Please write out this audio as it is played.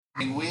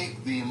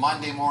Week, the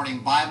Monday morning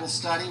Bible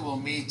study will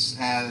meet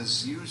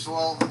as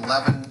usual,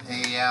 11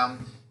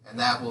 a.m., and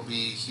that will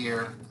be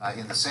here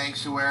in the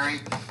sanctuary.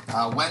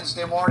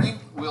 Wednesday morning,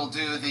 we'll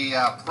do the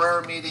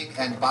prayer meeting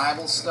and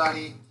Bible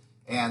study,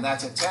 and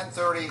that's at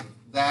 10:30.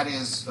 That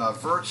is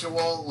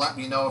virtual. Let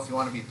me know if you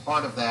want to be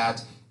part of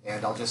that,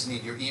 and I'll just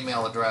need your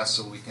email address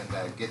so we can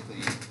get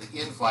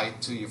the invite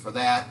to you for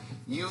that.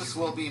 Youth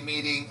will be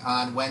meeting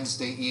on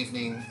Wednesday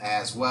evening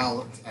as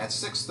well at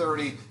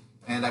 6:30.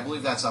 And I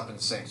believe that's up in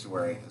the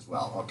sanctuary as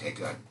well. Okay,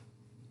 good.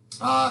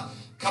 A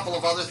couple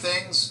of other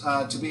things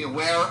to be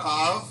aware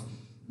of.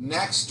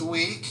 Next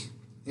week,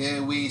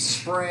 we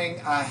spring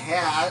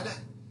ahead.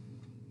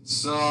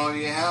 So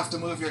you have to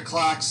move your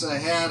clocks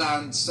ahead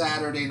on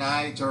Saturday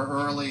night or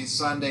early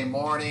Sunday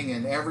morning.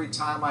 And every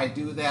time I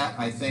do that,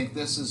 I think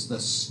this is the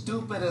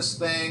stupidest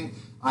thing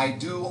I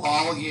do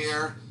all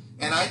year.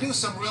 And I do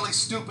some really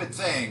stupid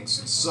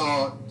things.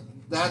 So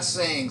that's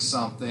saying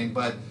something,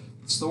 but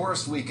it's the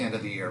worst weekend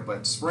of the year,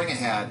 but spring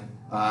ahead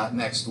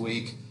next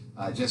week.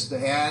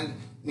 And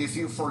if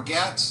you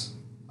forget,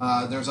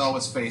 there's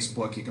always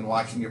Facebook. You can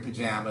watch in your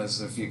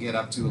pajamas if you get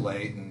up too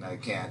late and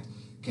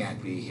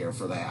can't be here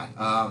for that.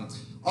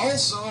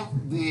 Also,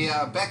 the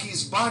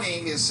Becky's Bunny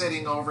is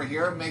sitting over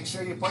here. Make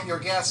sure you put your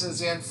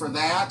guesses in for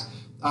that.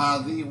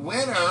 The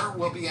winner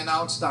will be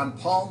announced on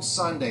Palm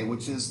Sunday,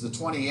 which is the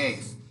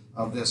 28th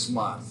of this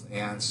month.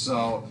 And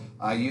so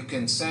you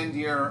can send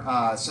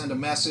a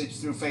message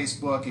through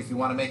Facebook if you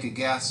want to make a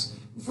guess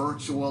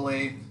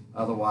virtually.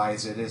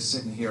 Otherwise, it is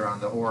sitting here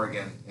on the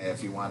Oregon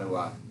if you want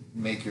to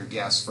make your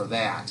guess for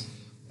that.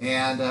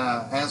 And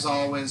as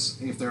always,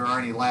 if there are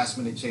any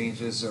last-minute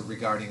changes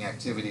regarding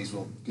activities,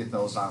 we'll get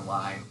those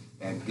online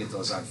and get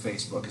those on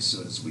Facebook as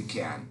soon as we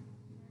can.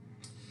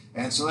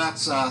 And so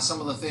that's some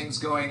of the things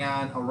going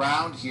on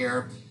around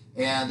here.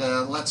 And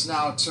let's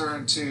now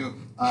turn to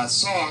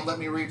Psalm. Let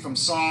me read from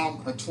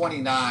Psalm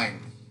 29.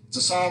 It's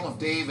a Psalm of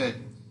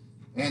David,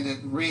 and it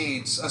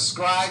reads,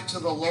 "Ascribe to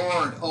the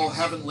Lord, O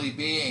heavenly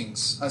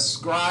beings.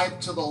 Ascribe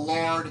to the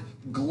Lord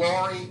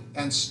glory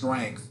and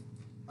strength.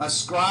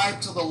 Ascribe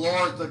to the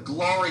Lord the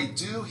glory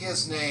due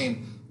his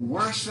name.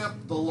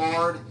 Worship the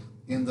Lord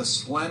in the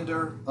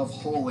splendor of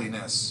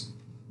holiness.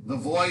 The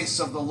voice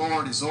of the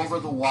Lord is over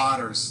the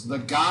waters. The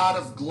God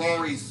of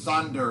glory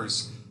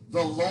thunders.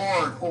 The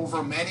Lord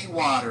over many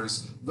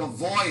waters. The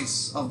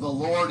voice of the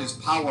Lord is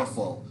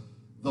powerful.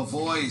 The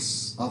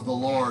voice of the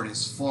Lord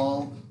is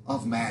full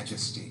of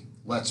majesty."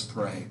 Let's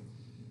pray.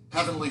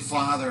 Heavenly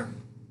Father,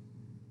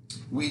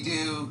 we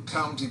do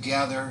come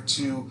together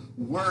to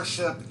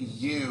worship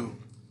you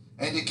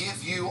and to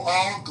give you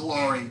all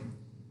glory.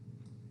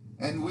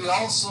 And we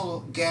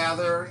also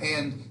gather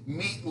and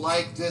meet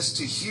like this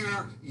to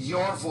hear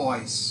your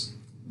voice,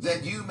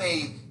 that you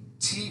may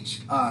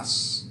teach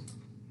us,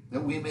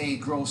 that we may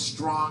grow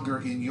stronger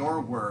in your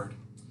word.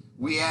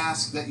 We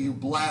ask that you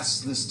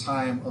bless this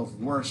time of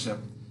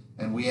worship,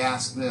 and we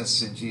ask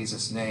this in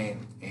Jesus'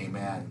 name.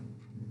 Amen.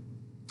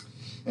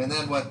 And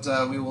then what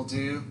we will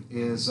do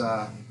is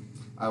I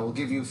will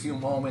give you a few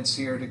moments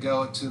here to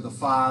go to the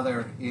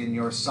Father in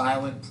your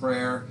silent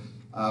prayer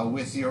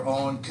with your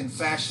own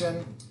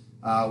confession,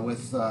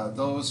 with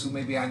those who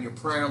may be on your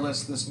prayer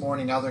list this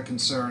morning, other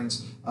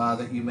concerns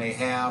that you may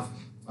have.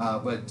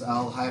 But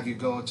I'll have you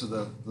go to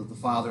the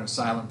Father in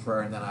silent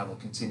prayer, and then I will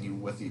continue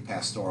with the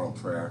pastoral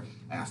prayer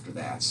after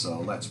that. So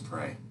let's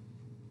pray.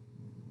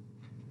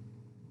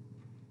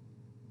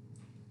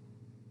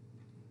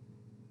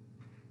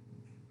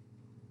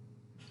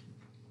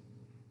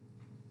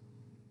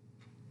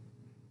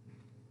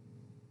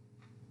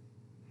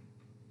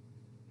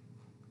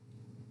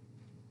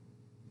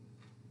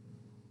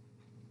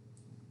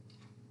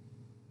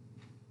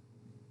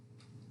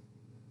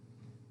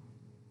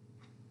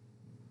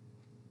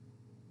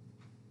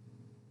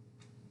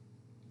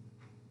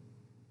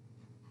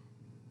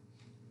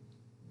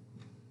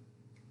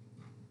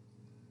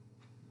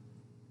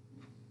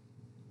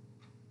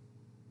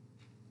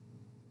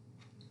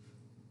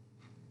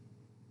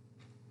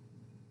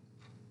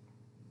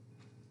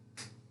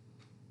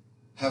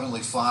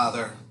 Heavenly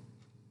Father,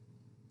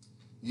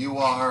 you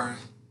are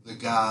the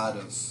God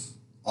of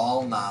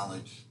all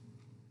knowledge,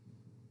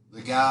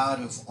 the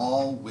God of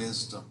all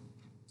wisdom,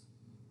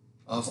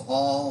 of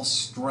all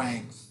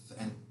strength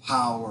and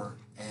power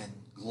and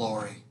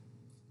glory.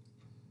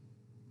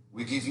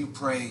 We give you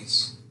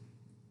praise.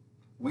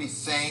 We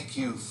thank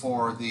you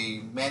for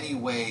the many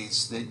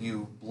ways that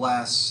you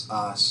bless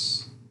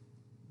us.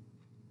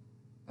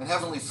 And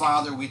Heavenly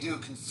Father, we do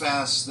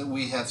confess that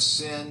we have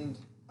sinned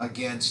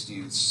against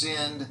you,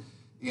 sinned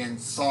in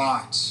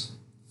thought,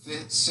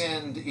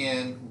 sinned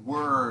in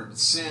word,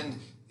 sinned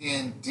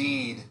in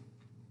deed.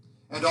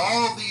 And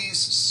all these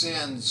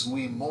sins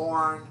we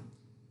mourn,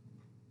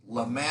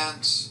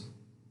 lament,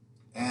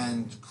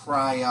 and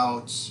cry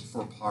out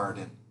for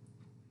pardon.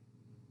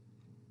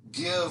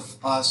 Give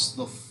us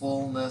the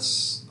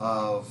fullness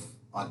of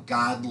a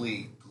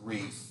godly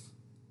grief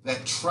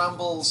that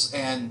trembles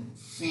and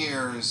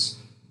fears,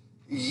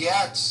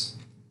 yet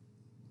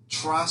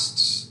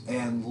trusts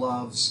and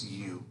loves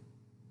you.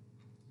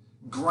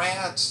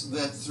 Grant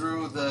that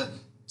through the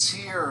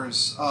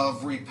tears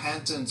of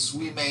repentance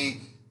we may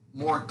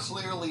more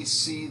clearly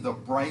see the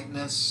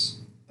brightness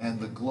and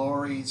the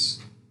glories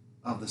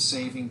of the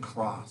saving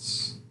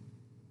cross.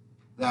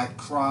 That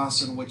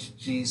cross in which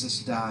Jesus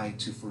died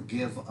to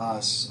forgive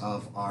us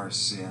of our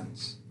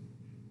sins.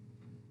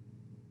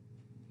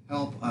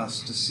 Help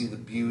us to see the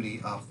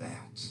beauty of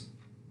that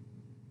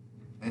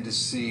and to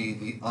see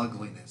the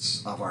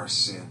ugliness of our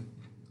sin,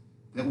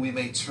 that we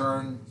may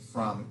turn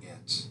from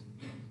it.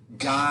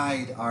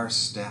 Guide our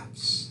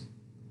steps.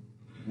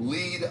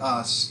 Lead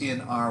us in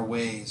our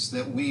ways,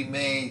 that we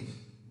may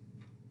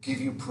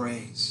give you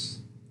praise,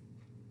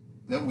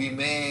 that we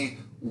may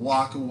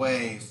walk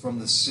away from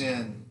the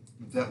sin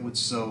that would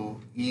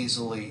so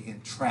easily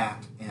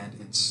entrap and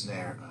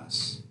ensnare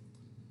us.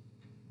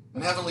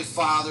 And Heavenly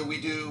Father,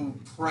 we do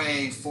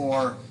pray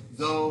for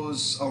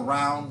those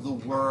around the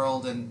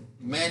world and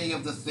many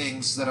of the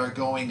things that are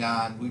going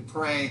on. We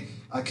pray,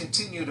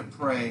 continue to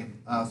pray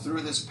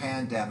through this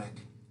pandemic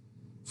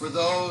for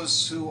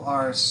those who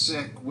are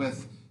sick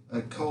with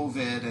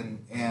COVID,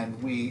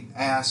 and we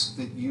ask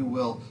that you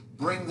will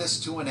bring this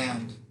to an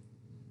end.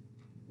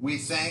 We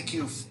thank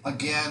you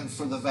again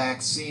for the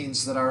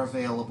vaccines that are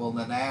available,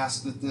 and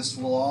ask that this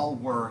will all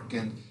work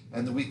and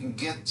that we can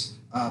get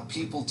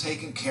people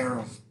taken care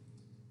of,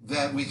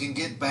 that we can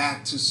get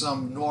back to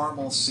some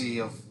normalcy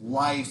of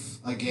life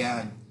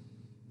again.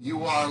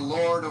 You are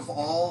Lord of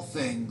all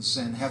things,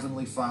 and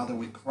Heavenly Father,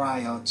 we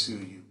cry out to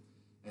you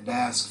and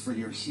ask for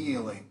your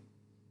healing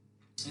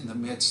in the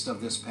midst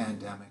of this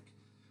pandemic.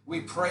 We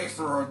pray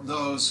for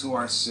those who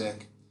are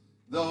sick,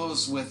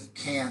 those with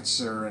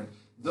cancer, and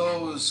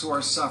those who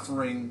are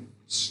suffering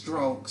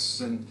strokes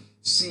and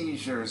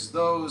seizures,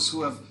 those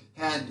who have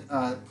had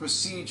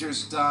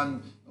procedures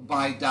done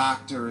by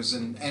doctors,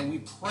 and we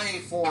pray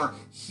for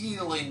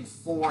healing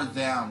for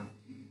them,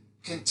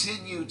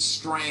 continued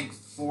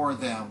strength for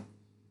them.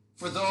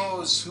 For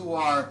those who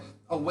are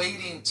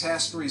awaiting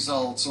test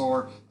results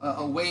or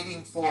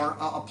awaiting for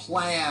a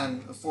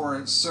plan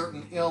for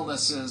certain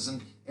illnesses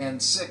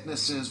and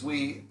sicknesses,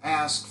 we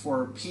ask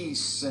for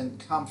peace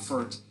and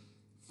comfort,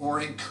 for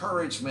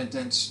encouragement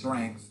and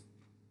strength.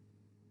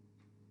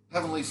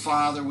 Heavenly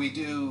Father, we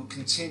do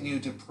continue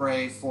to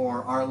pray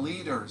for our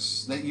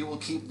leaders, that you will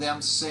keep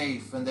them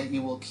safe and that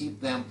you will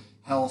keep them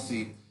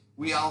healthy.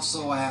 We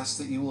also ask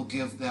that you will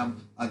give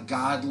them a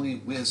godly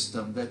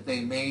wisdom that they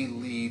may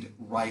lead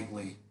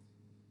rightly.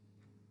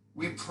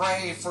 We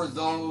pray for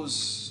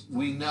those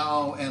we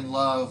know and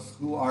love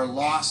who are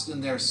lost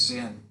in their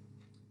sin,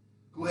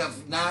 who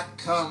have not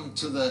come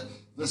to the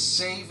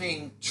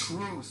saving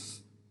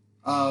truth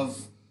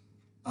of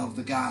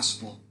the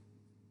gospel.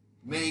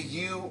 May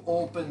you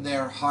open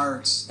their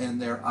hearts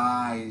and their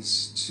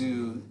eyes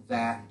to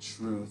that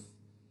truth,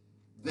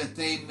 that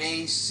they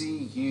may see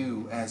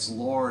you as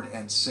Lord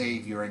and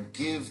Savior and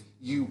give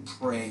you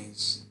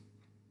praise.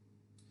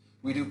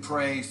 We do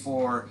pray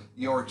for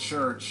your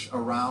church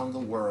around the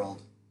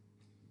world,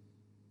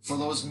 for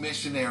those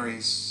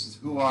missionaries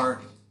who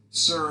are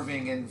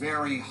serving in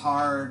very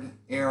hard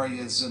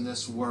areas in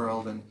this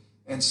world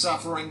and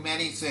suffering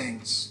many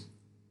things,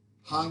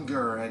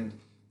 hunger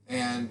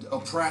and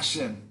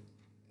oppression,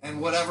 and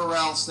whatever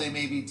else they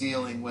may be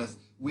dealing with.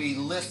 We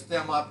lift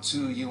them up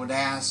to you and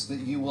ask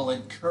that you will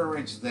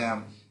encourage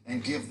them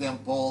and give them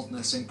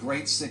boldness and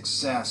great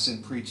success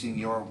in preaching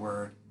your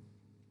word.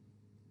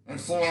 And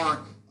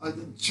for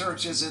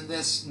churches in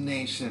this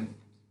nation,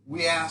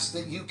 we ask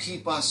that you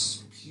keep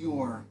us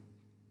pure,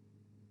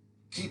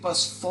 keep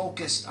us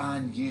focused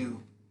on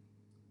you.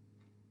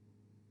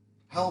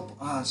 Help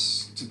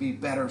us to be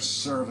better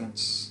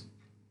servants.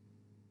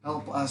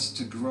 Help us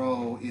to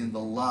grow in the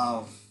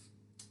love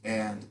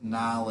and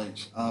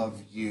knowledge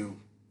of you,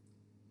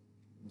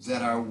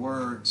 that our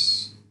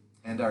words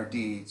and our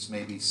deeds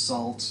may be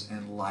salt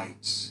and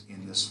light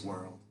in this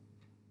world,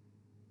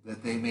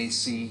 that they may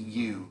see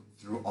you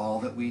through all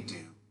that we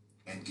do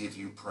and give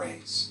you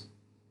praise.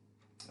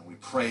 And we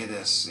pray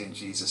this in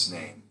Jesus'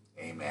 name.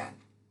 Amen.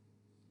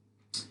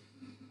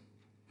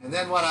 And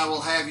then what I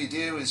will have you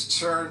do is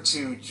turn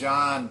to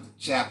John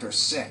chapter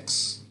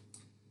 6.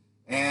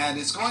 And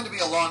it's going to be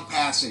a long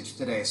passage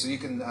today, so you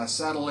can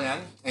settle in,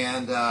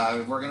 and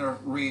we're going to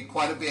read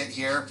quite a bit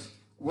here.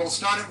 We'll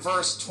start at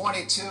verse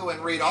 22 and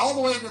read all the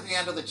way to the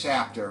end of the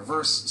chapter,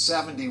 verse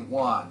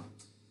 71.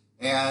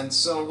 And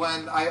so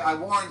when I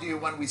warned you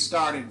when we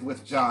started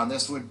with John,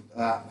 this would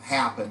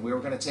happen. We were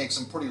going to take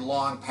some pretty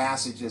long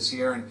passages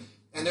here,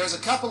 and there's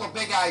a couple of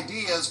big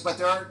ideas, but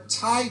they're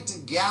tied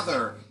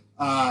together.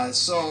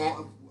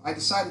 So I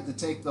decided to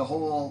take the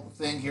whole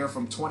thing here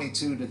from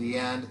 22 to the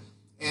end,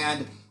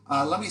 and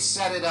let me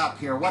set it up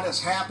here. What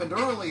has happened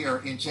earlier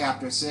in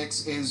chapter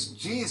 6 is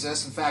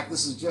Jesus, in fact,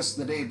 this is just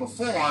the day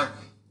before,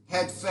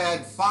 had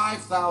fed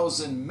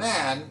 5,000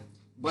 men,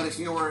 but if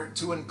you were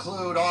to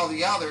include all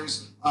the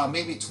others,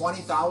 maybe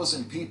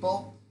 20,000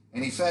 people,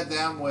 and he fed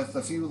them with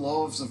a few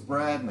loaves of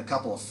bread and a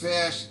couple of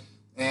fish,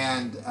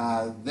 and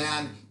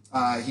then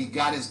he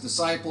got his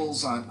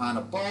disciples on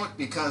a boat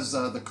because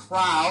the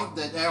crowd,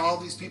 that all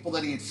these people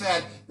that he had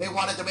fed, they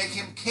wanted to make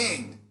him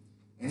king.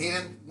 And he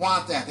didn't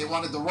want that. They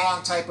wanted the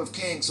wrong type of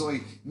king. So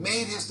he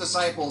made his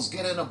disciples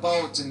get in a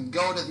boat and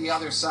go to the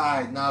other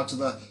side, now to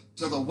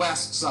the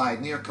west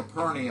side, near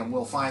Capernaum.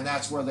 We'll find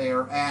that's where they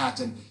are at.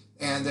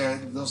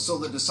 So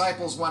the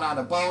disciples went on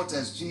a boat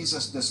as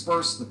Jesus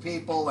dispersed the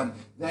people, and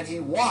then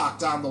he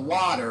walked on the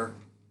water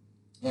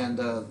and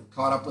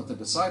caught up with the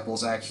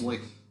disciples, actually,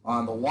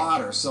 on the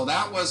water. So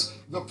that was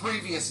the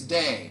previous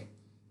day.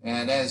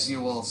 And as you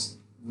will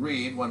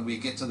read when we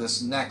get to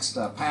this next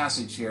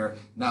passage here,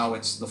 now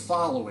it's the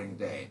following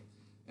day.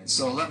 And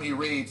so let me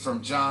read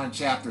from John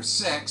chapter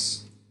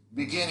 6,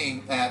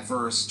 beginning at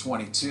verse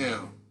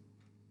 22.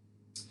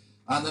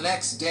 On the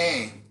next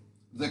day,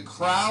 the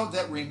crowd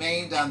that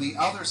remained on the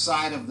other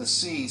side of the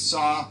sea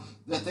saw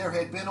that there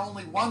had been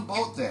only one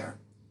boat there,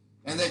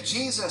 and that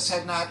Jesus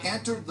had not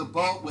entered the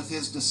boat with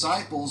his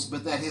disciples,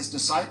 but that his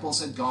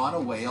disciples had gone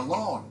away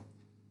alone.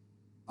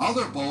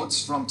 Other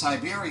boats from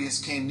Tiberias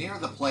came near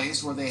the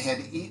place where they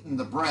had eaten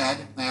the bread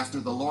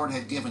after the Lord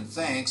had given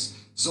thanks.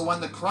 So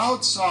when the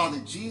crowd saw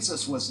that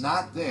Jesus was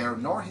not there,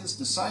 nor his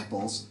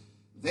disciples,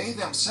 they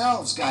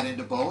themselves got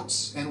into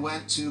boats and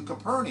went to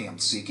Capernaum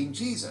seeking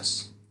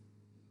Jesus.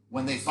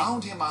 When they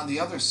found him on the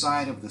other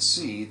side of the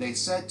sea, they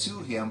said to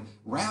him,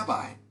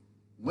 "Rabbi,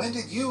 when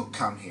did you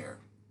come here?"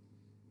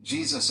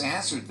 Jesus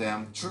answered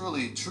them,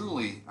 "Truly,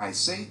 truly, I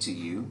say to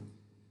you,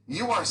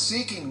 you are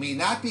seeking me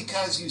not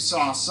because you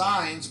saw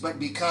signs, but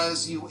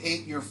because you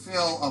ate your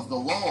fill of the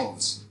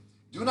loaves.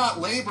 Do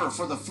not labor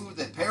for the food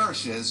that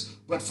perishes,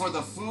 but for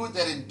the food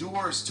that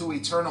endures to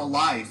eternal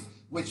life,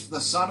 which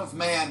the Son of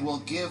Man will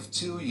give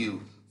to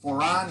you.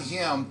 For on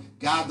him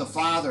God the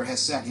Father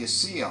has set his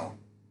seal."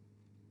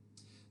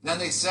 Then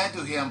they said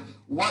to him,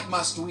 "What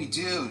must we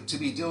do to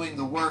be doing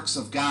the works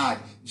of God?"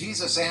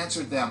 Jesus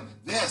answered them,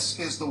 "This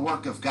is the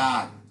work of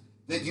God,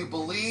 that you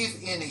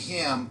believe in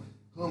him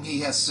whom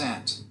he has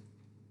sent."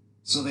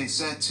 So they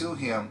said to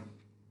him,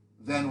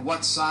 "Then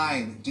what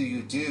sign do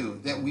you do,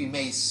 that we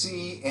may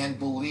see and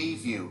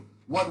believe you?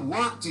 What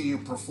work do you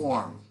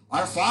perform?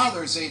 Our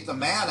fathers ate the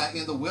manna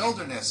in the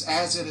wilderness,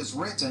 as it is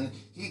written,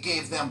 he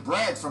gave them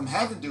bread from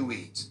heaven to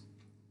eat."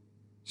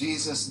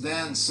 Jesus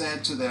then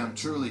said to them,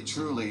 "Truly,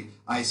 truly,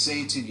 I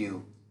say to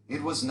you,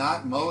 it was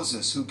not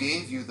Moses who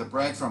gave you the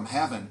bread from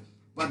heaven,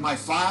 but my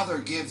Father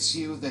gives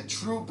you the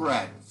true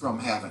bread from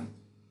heaven.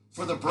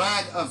 For the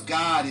bread of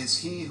God is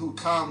he who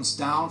comes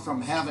down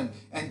from heaven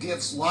and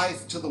gives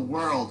life to the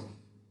world."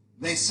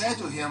 They said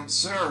to him,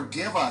 "Sir,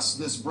 give us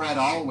this bread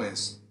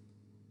always."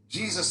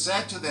 Jesus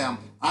said to them,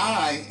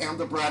 "I am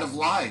the bread of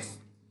life.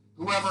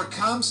 Whoever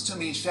comes to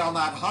me shall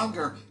not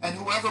hunger, and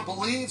whoever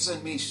believes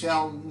in me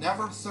shall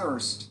never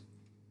thirst.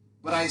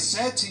 But I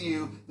said to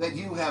you that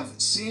you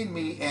have seen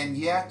me, and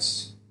yet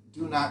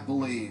do not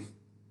believe.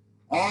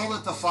 All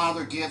that the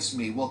Father gives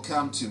me will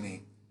come to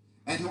me,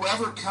 and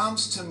whoever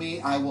comes to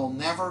me I will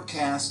never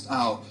cast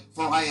out.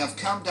 For I have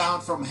come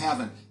down from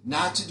heaven,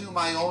 not to do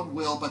my own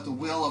will, but the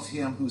will of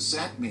him who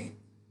sent me.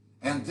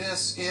 And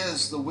this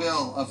is the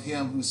will of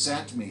him who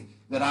sent me,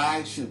 that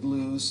I should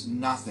lose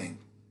nothing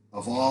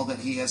of all that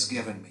he has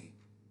given me,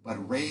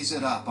 but raise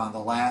it up on the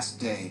last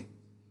day.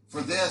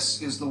 For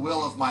this is the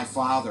will of my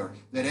Father,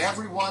 that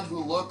everyone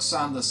who looks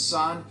on the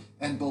Son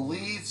and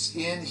believes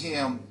in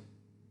him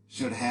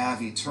should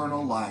have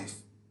eternal life,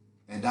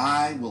 and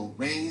I will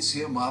raise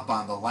him up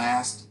on the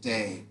last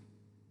day."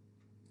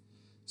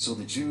 So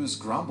the Jews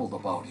grumbled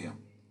about him,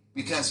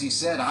 because he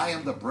said, "I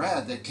am the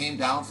bread that came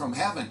down from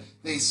heaven."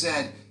 They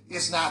said,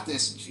 "Is not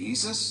this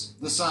Jesus,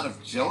 the son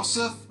of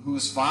Joseph,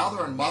 whose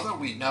father and mother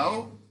we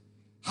know?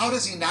 How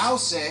does he now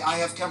say, 'I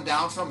have come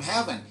down from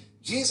heaven'?"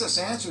 Jesus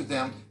answered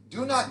them,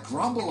 "Do not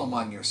grumble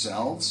among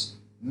yourselves.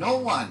 No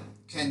one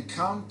can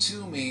come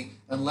to me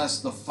unless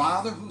the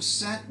Father who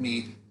sent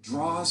me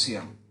draws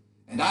him,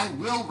 and I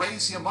will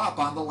raise him up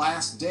on the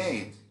last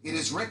day. It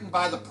is written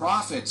by the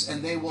prophets,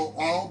 and they will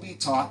all be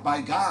taught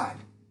by God.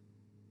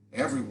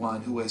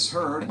 Everyone who has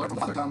heard and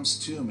learned comes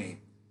to me.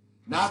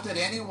 Not that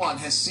anyone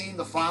has seen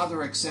the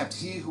Father except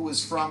he who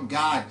is from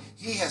God.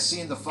 He has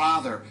seen the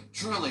Father.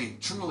 Truly,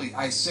 truly,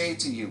 I say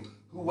to you,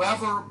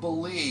 whoever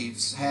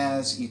believes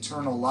has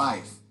eternal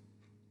life.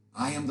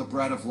 I am the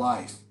bread of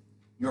life.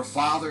 Your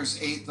fathers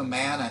ate the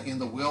manna in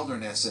the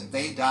wilderness, and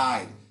they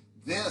died.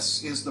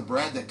 This is the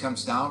bread that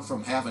comes down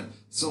from heaven,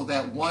 so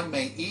that one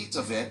may eat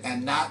of it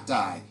and not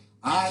die.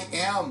 I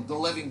am the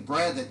living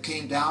bread that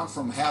came down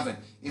from heaven.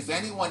 If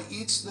anyone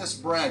eats this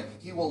bread,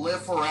 he will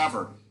live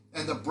forever.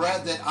 And the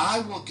bread that I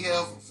will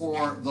give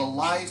for the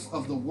life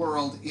of the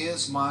world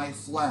is my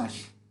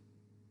flesh."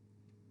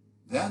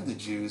 Then the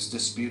Jews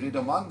disputed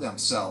among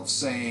themselves,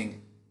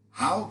 saying,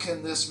 "How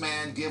can this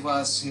man give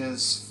us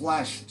his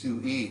flesh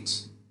to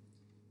eat?"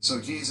 So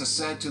Jesus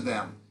said to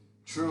them,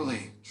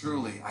 "Truly,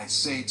 truly, I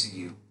say to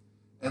you,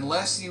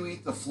 unless you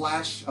eat the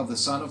flesh of the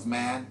Son of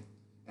Man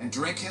and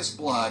drink his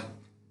blood,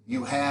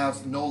 you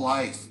have no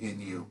life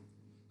in you.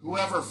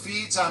 Whoever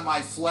feeds on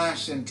my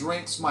flesh and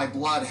drinks my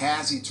blood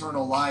has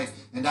eternal life,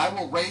 and I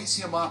will raise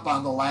him up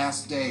on the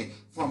last day.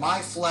 For my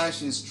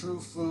flesh is true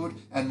food,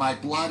 and my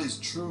blood is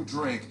true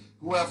drink.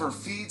 Whoever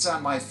feeds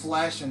on my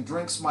flesh and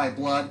drinks my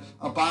blood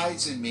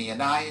abides in me,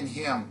 and I in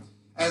him.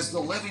 As the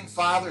living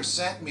Father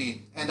sent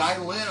me, and I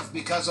live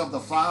because of the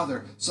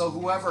Father, so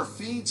whoever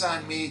feeds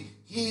on me,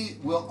 he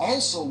will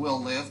also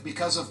live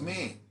because of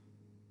me.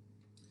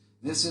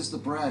 This is the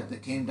bread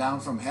that came down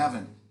from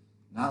heaven,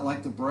 not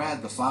like the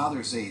bread the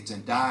fathers ate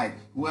and died.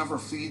 Whoever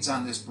feeds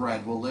on this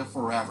bread will live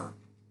forever.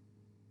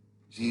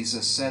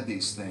 Jesus said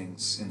these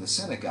things in the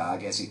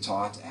synagogue as he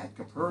taught at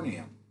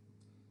Capernaum.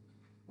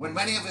 When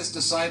many of his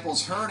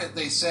disciples heard it,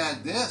 they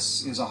said,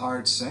 "This is a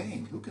hard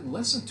saying. Who can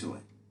listen to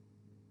it?"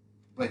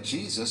 But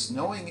Jesus,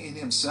 knowing in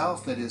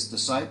himself that his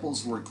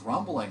disciples were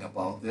grumbling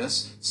about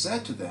this,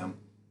 said to them,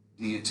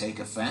 "Do you take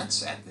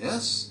offense at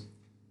this?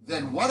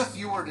 Then what if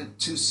you were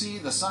to see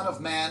the Son of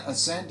Man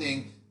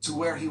ascending to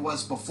where he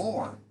was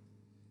before?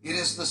 It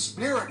is the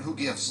Spirit who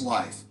gives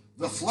life.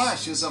 The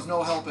flesh is of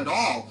no help at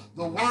all.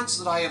 The words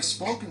that I have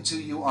spoken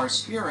to you are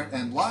spirit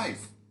and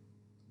life."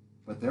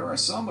 But there are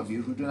some of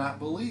you who do not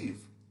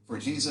believe. For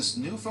Jesus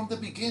knew from the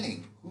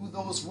beginning who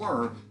those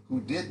were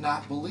who did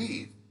not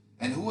believe,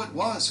 and who it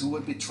was who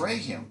would betray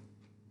him.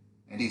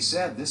 And he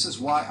said, "This is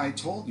why I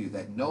told you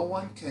that no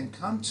one can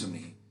come to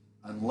me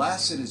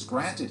unless it is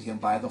granted him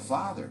by the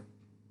Father."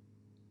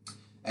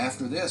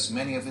 After this,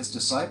 many of his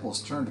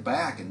disciples turned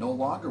back and no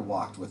longer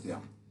walked with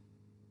him.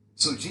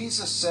 So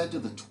Jesus said to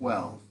the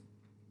 12,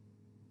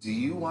 "Do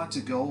you want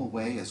to go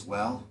away as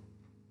well?"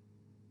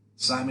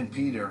 Simon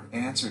Peter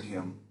answered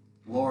him,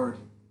 "Lord,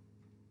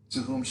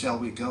 to whom shall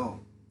we go?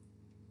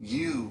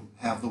 You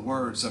have the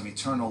words of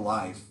eternal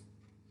life,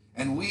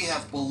 and we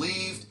have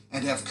believed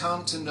and have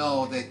come to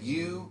know that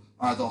you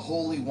are the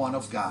Holy One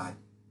of God."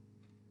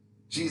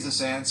 Jesus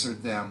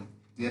answered them,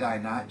 "Did I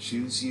not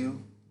choose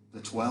you,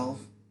 the 12?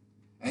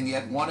 And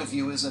yet one of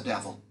you is a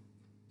devil."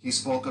 He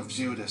spoke of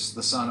Judas,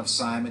 the son of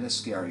Simon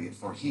Iscariot,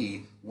 for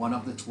he, one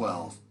of the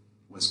 12,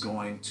 was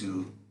going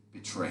to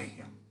betray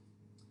him.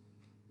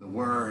 The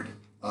word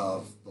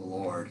of the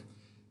Lord.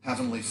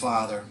 Heavenly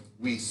Father,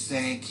 we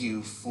thank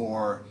you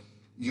for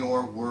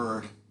your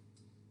word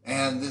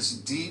and this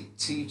deep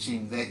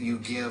teaching that you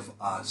give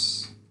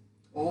us.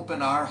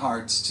 Open our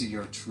hearts to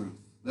your truth,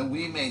 that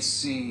we may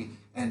see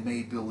and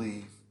may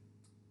believe.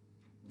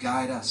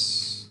 Guide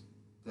us,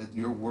 that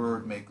your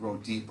word may grow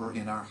deeper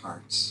in our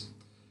hearts.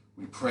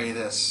 We pray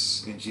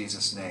this in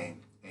Jesus'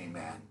 name.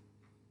 Amen.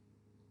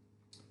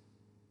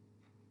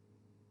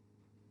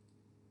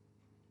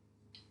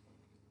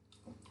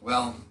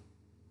 Well,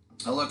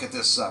 I look at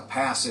this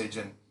passage,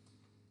 and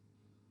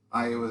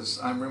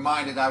I'm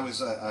reminded I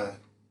was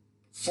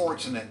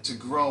fortunate to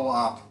grow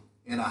up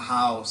in a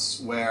house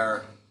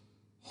where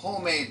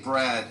homemade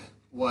bread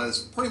was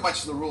pretty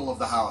much the rule of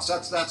the house.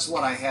 That's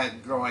what I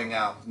had growing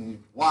up. And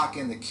you walk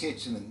in the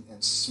kitchen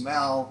and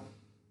smell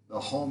the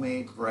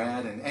homemade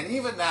bread. And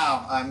even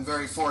now, I'm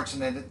very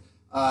fortunate.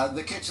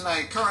 The kitchen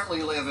I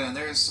currently live in,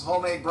 there's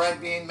homemade bread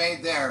being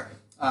made there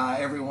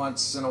every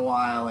once in a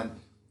while.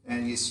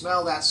 And you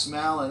smell that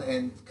smell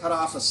and cut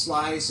off a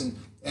slice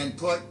and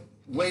put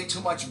way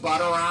too much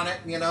butter on it,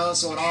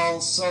 so it all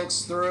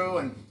soaks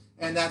through.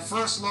 And that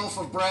first loaf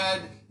of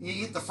bread, you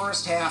eat the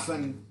first half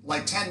in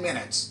like 10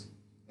 minutes.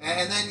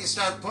 And then you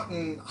start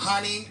putting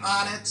honey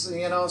on it,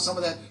 some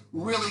of that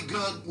really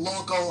good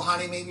local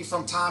honey, maybe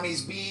from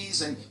Tommy's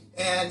Bees,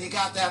 and you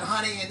got that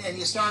honey, and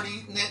you start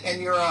eating it,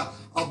 and you're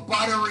a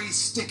buttery,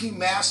 sticky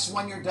mess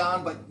when you're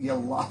done, but you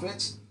love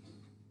it.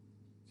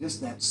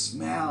 Just that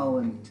smell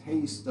and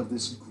taste of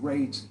this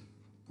great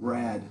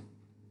bread.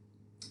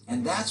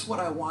 And that's what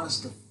I want us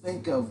to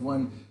think of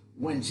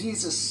when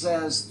Jesus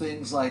says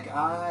things like,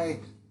 "I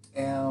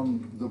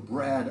am the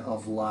bread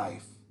of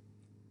life."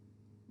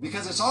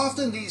 Because it's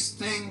often these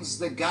things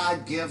that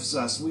God gives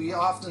us. We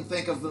often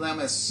think of them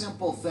as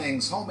simple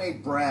things,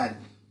 homemade bread.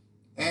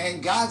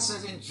 And God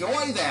says,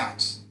 enjoy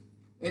that.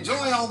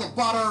 Enjoy all the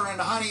butter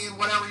and honey and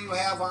whatever you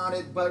have on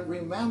it. But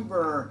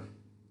remember,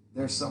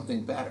 there's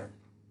something better.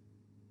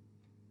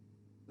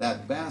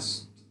 That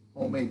best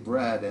homemade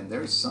bread, and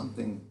there's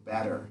something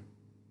better.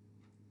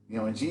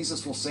 And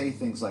Jesus will say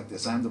things like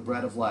this: "I am the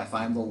bread of life.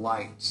 I am the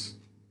light."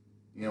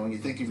 When you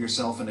think of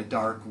yourself in a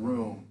dark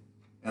room,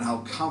 and how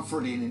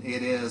comforting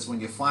it is when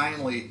you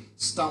finally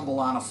stumble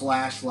on a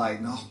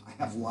flashlight. No, I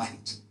have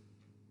light.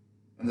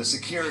 And the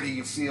security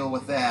you feel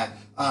with that.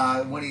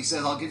 When he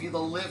says, "I'll give you the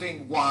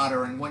living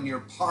water," and when you're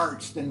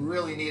parched and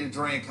really need a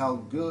drink, how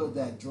good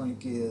that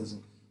drink is.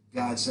 And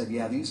God said,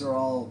 yeah, these are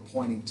all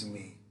pointing to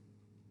me.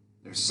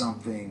 There's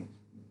something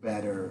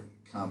better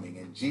coming.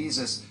 And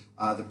Jesus,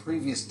 the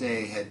previous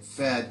day, had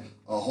fed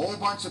a whole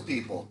bunch of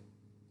people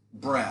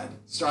bread,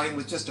 starting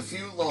with just a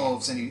few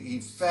loaves, and he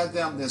fed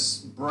them this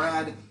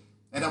bread,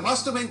 and it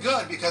must have been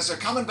good because they're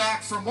coming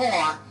back for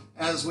more,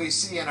 as we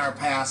see in our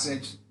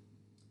passage.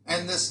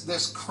 And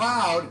this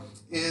crowd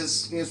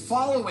is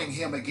following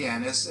him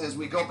again as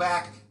we go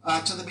back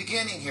to the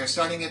beginning here,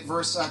 starting at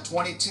verse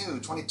 22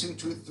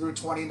 through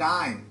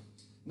 29.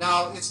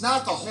 Now, it's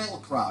not the whole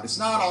crowd. It's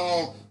not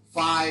all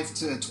 5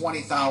 to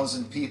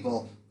 20,000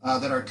 people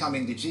that are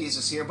coming to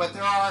Jesus here, but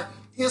there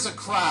is a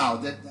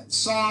crowd that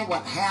saw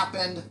what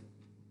happened,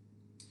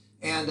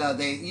 and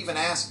they even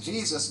asked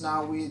Jesus.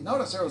 Now, we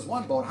notice there was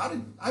one boat. How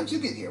did you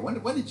get here?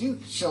 When did you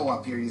show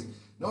up here? You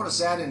notice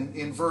that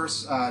in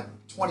verse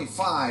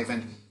 25,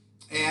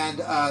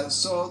 and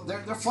so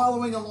they're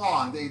following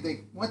along.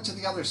 They went to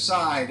the other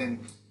side,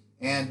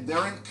 and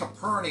they're in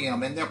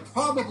Capernaum, and they're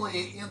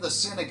probably in the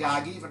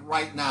synagogue even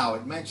right now.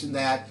 It mentioned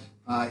that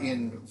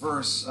in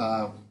verse,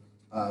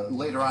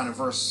 later on in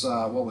verse,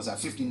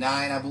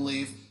 59, I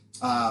believe,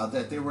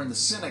 that they were in the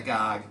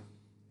synagogue.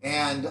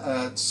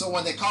 And so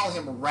when they call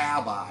him a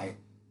rabbi,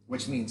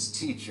 which means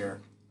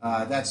teacher,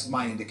 that's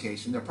my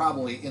indication. They're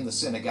probably in the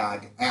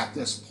synagogue at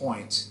this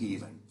point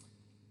even.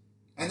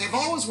 And they've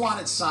always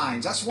wanted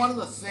signs. That's one of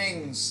the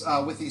things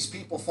with these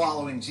people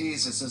following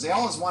Jesus, is they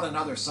always want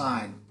another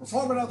sign.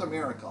 Perform another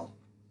miracle.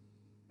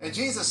 And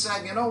Jesus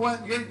said, you know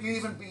what? You're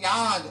even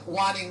beyond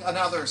wanting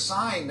another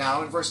sign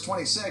now. In verse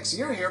 26,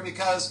 you're here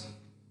because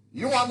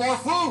you want more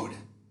food.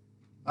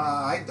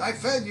 I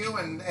fed you,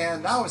 and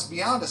now it's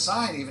beyond a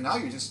sign. Even now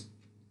you're just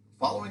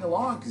following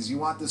along because you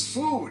want this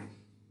food.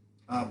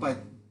 But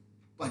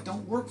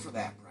don't work for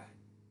that bread.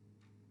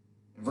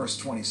 In verse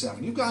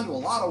 27, you've gone to a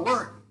lot of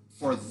work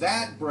for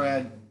that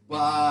bread,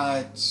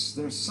 but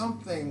there's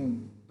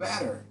something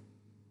better.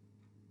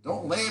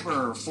 Don't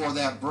labor for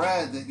that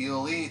bread that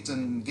you'll eat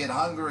and get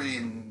hungry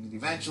and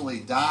eventually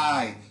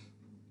die,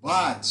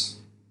 but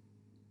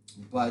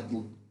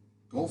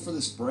go for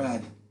this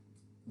bread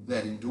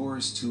that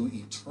endures to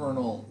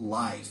eternal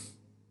life.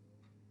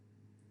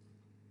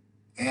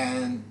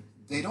 And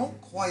they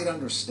don't quite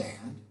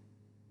understand.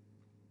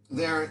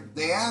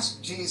 They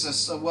ask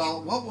Jesus,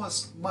 well, what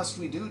must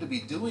we do to be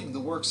doing the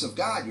works of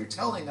God? You're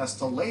telling us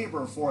to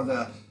labor for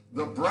the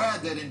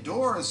bread that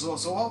endures.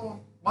 So what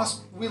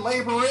must we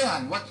labor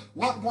in?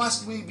 What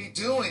must we be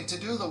doing to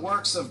do the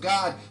works of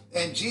God?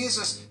 And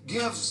Jesus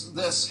gives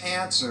this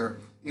answer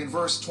in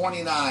verse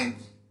 29.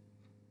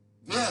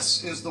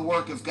 This is the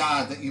work of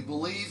God, that you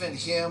believe in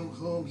him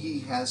whom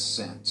he has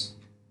sent.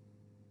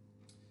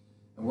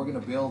 And we're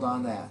going to build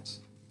on that.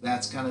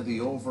 That's kind of the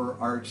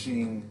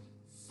overarching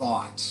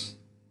thought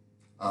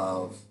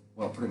of,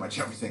 well, pretty much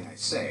everything I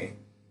say,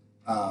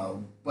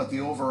 but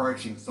the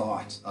overarching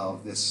thought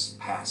of this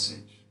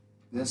passage.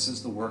 This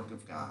is the work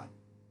of God.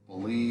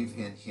 Believe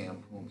in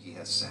him whom he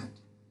has sent.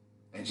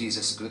 And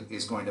Jesus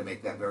is going to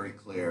make that very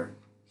clear.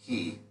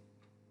 He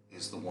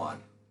is the one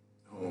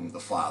whom the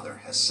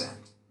Father has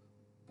sent.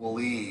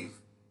 Believe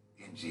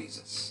in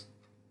Jesus.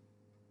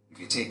 If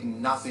you take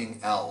nothing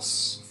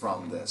else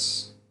from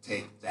this,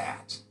 take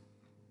that.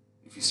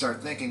 If you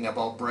start thinking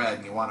about bread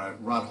and you want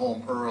to run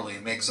home early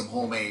and make some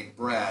homemade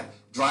bread,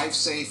 drive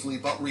safely,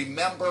 but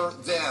remember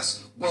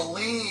this: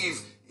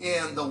 believe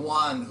in the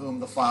one whom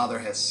the Father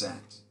has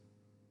sent.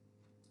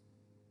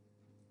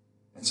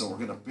 And so we're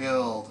going to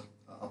build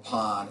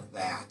upon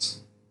that.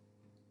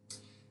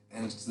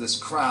 And this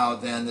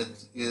crowd then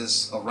that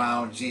is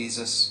around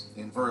Jesus,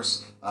 in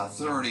verse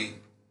 30,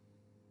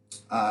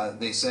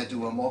 they said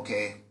to him,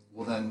 okay,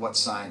 well then what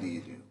sign do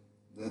you do?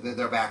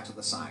 They're back to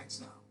the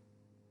signs now.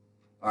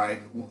 All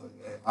right,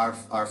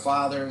 our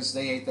fathers,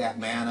 they ate that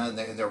manna,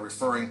 and they're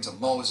referring to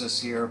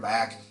Moses here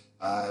back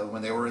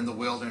when they were in the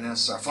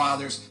wilderness. Our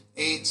fathers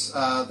ate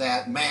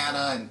that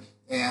manna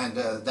and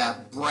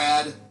that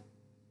bread.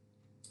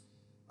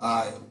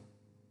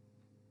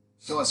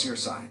 Show us your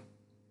sign.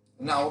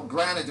 Now,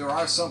 granted, there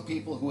are some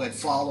people who had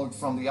followed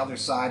from the other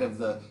side of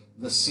the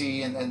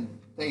sea, and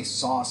they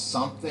saw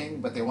something,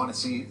 but they want to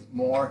see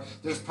more.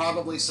 There's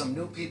probably some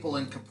new people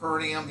in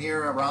Capernaum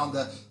here around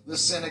the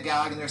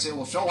synagogue, and they're saying,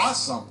 well, show us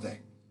something.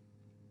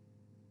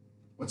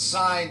 What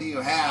sign do you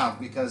have?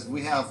 Because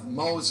we have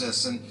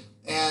Moses.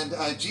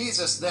 And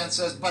Jesus then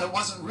says, but it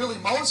wasn't really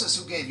Moses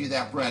who gave you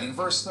that bread. In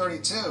verse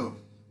 32,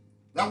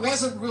 that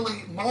wasn't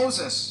really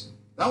Moses.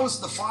 That was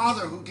the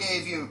Father who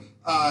gave you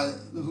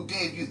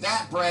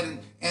that bread,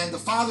 and the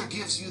Father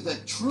gives you the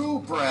true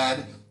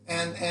bread,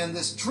 and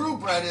this true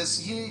bread is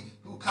he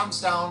who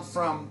comes down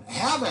from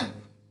heaven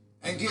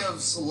and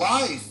gives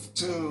life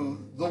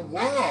to the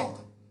world.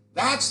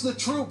 That's the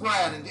true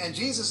bread, and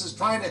Jesus is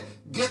trying to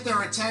get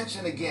their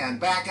attention again,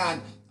 back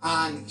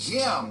on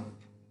him.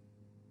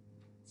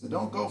 So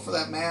don't go for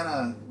that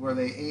manna where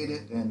they ate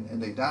it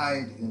and they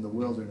died in the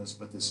wilderness,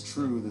 but this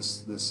true,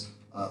 this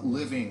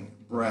living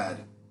bread.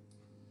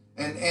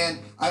 And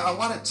I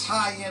want to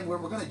tie in where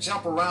we're going to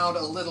jump around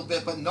a little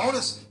bit, but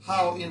notice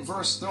how in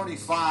verse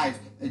 35,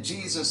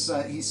 Jesus,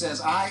 he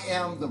says, I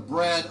am the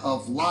bread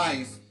of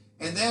life.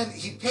 And then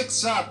he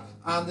picks up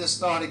on this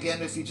thought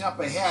again. If you jump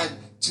ahead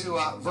to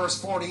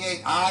verse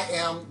 48, I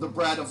am the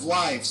bread of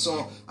life.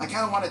 So I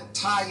kind of want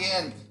to tie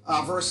in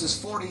verses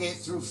 48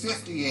 through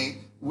 58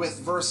 with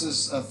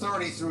verses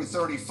 30 through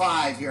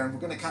 35 here. And we're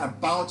going to kind of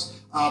bounce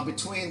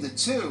between the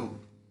two,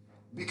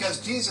 because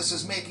Jesus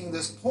is making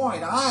this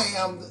point. I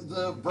am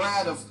the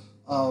bread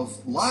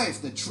of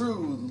life, the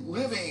true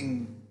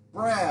living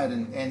bread,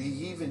 and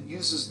he even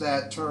uses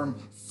that term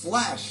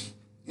flesh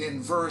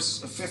in verse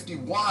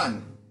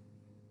 51.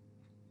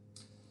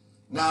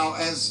 Now,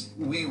 as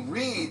we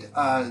read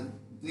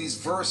these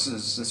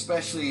verses,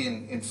 especially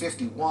in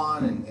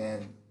 51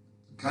 and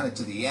kind of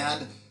to the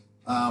end,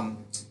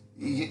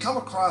 you come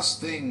across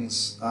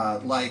things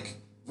like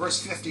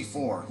verse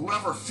 54,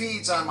 whoever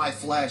feeds on my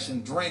flesh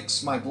and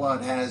drinks my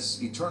blood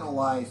has eternal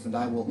life, and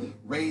I will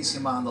raise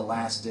him on the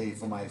last day,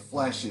 for my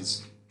flesh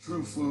is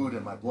true food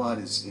and my blood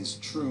is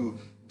true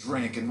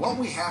drink. And what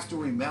we have to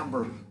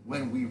remember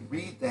when we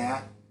read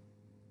that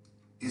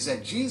is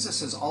that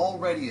Jesus has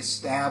already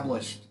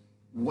established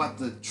what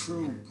the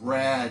true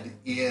bread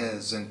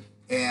is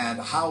and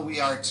how we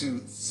are to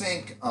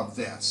think of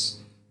this.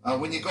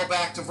 When you go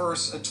back to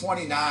verse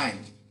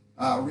 29,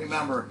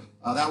 remember,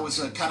 that was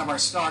kind of our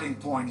starting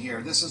point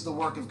here. This is the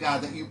work of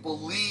God, that you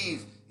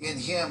believe in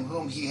him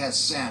whom he has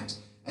sent.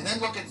 And then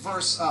look at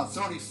verse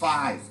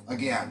 35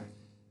 again.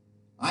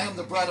 I am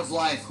the bread of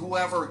life.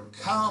 Whoever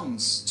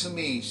comes to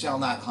me shall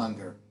not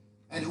hunger,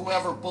 and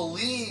whoever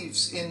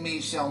believes in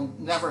me shall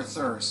never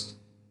thirst.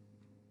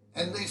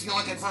 And if you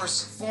look at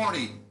verse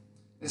 40,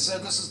 it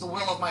said, this is the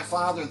will of my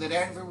Father, that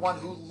everyone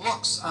who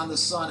looks on the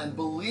Son and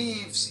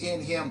believes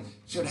in him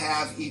should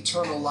have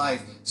eternal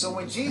life. So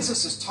when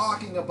Jesus is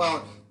talking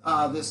about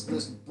this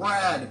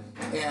bread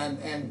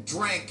and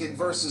drink in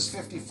verses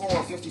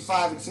 54,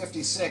 55, and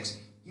 56,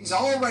 he's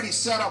already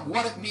set up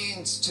what it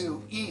means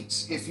to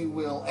eat, if you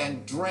will,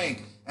 and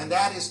drink. And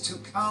that is to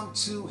come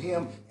to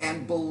him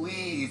and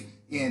believe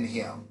in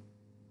him.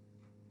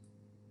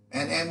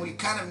 And we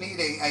kind of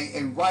need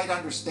a right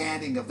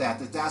understanding of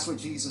that's what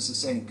Jesus is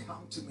saying.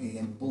 Come to me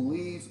and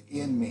believe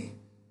in me.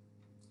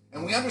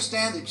 And we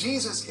understand that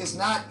Jesus is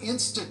not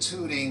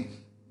instituting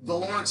the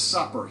Lord's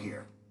Supper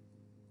here,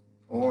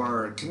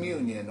 or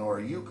communion, or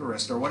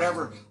Eucharist, or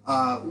whatever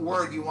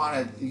word you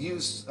want to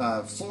use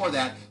for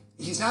that.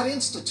 He's not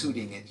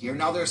instituting it here.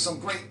 Now, there's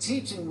some great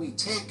teaching we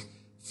take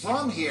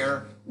from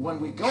here when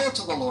we go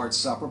to the Lord's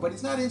Supper, but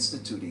he's not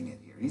instituting it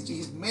here. He's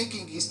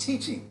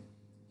teaching.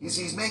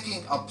 He's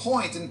making a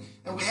point, and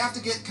we have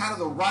to get kind of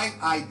the right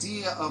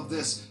idea of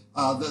this,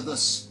 the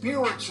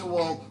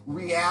spiritual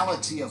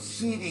reality of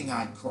feeding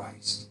on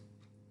Christ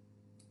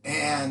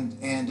and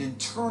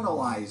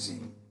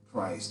internalizing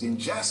Christ,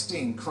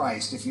 ingesting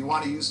Christ, if you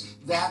want to use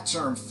that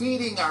term,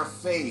 feeding our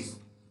faith,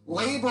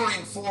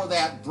 laboring for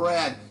that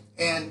bread,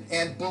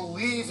 and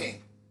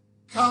believing.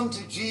 Come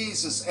to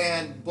Jesus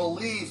and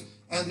believe.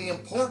 And the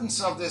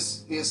importance of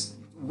this is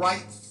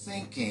right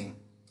thinking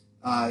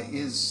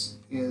is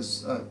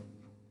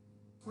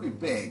pretty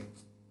big,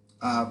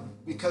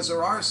 because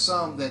there are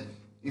some that,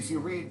 if you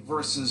read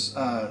verses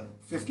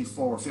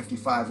 54,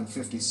 55, and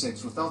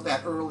 56 without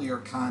that earlier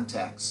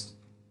context,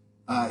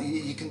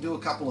 you can do a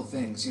couple of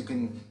things. You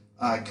can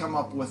come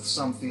up with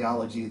some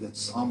theology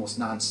that's almost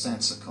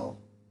nonsensical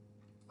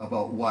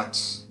about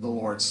what the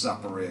Lord's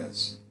Supper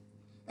is.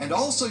 And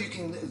also you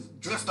can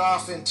drift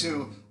off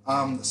into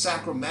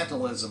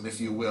sacramentalism, if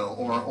you will,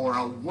 or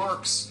a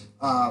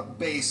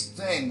works-based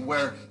thing,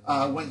 where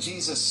when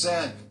Jesus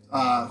said,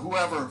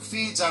 whoever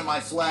feeds on my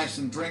flesh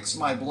and drinks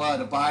my blood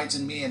abides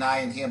in me and I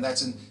in him.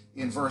 That's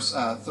in verse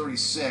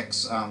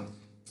 36.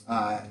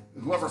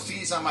 Whoever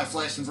feeds on my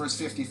flesh in verse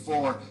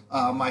 54,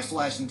 my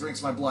flesh and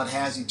drinks my blood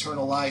has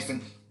eternal life.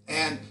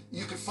 And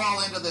you could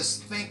fall into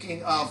this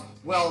thinking of,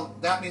 well,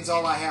 that means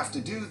all I have to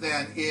do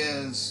then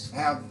is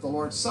have the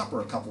Lord's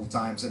Supper a couple of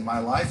times in my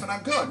life and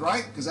I'm good,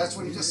 right? Because that's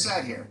what he just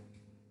said here.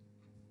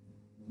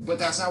 But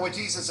that's not what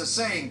Jesus is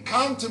saying.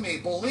 Come to me,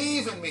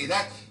 believe in me.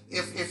 That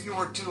if you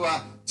were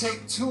to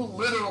take too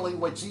literally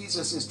what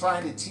Jesus is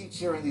trying to teach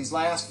here in these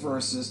last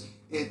verses,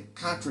 it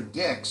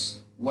contradicts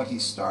what he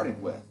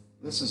started with.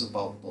 This is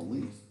about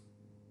belief.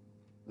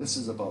 This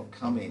is about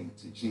coming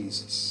to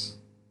Jesus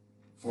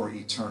for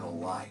eternal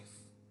life.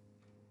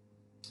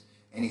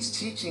 And he's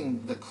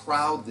teaching the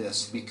crowd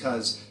this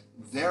because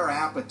their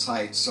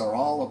appetites are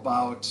all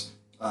about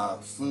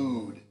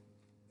food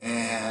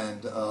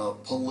and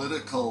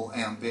political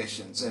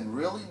ambitions, and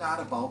really not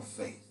about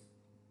faith.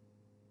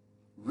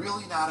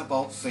 Really not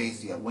about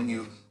faith yet. When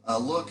you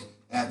look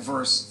at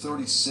verse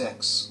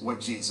 36,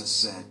 what Jesus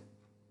said,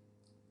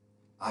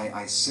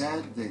 I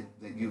said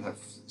that you have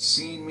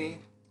seen me,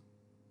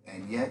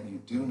 and yet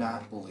you do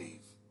not believe.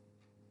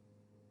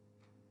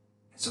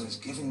 And so he's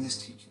giving this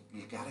teaching.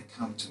 You got to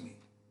come to me.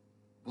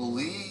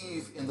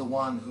 Believe in the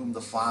one whom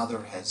the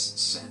Father has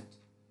sent.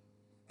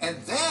 And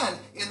then,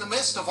 in the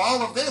midst of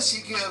all of this,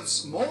 he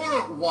gives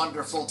more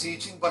wonderful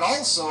teaching, but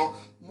also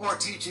more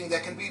teaching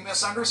that can be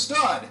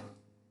misunderstood.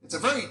 It's a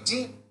very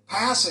deep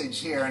passage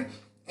here,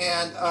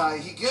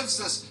 and he gives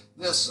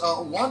this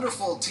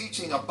wonderful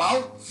teaching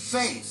about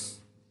faith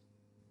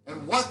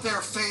and what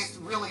their faith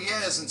really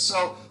is. And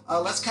so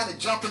let's kind of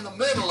jump in the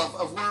middle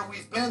of where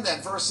we've been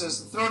then,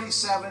 verses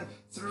 37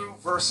 through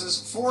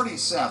verses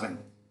 47.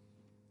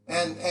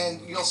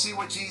 And you'll see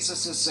what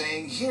Jesus is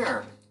saying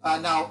here.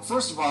 Now,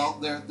 first of all,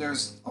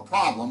 there's a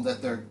problem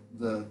that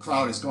the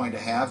crowd is going to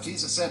have.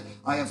 Jesus said,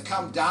 I have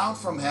come down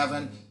from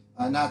heaven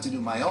not to do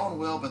my own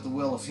will, but the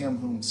will of him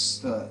who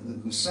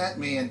sent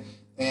me.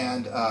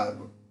 And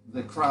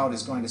the crowd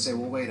is going to say,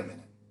 well, wait a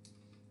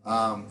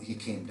minute. He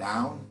came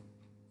down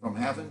from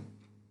heaven,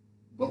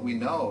 but we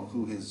know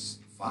who his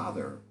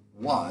father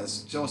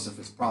was. Joseph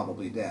is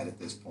probably dead at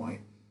this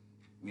point.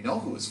 We know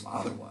who his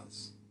father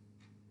was.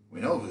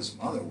 We know who his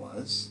mother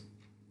was.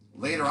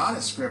 Later on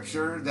in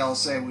Scripture, they'll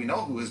say, we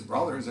know who his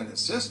brothers and his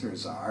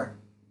sisters are.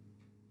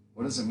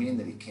 What does it mean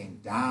that he came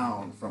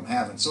down from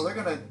heaven? So they're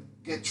going to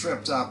get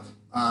tripped up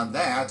on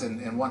that.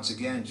 And once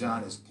again,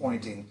 John is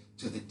pointing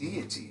to the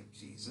deity of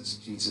Jesus.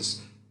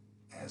 Jesus,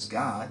 as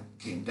God,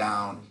 came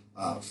down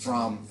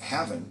from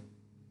heaven.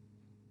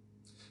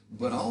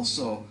 But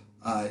also,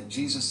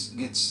 Jesus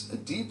gets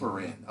deeper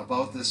in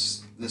about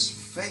this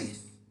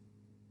faith.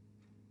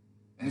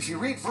 And if you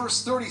read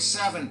verse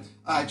 37,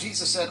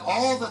 Jesus said,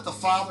 all that the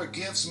Father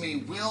gives me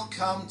will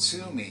come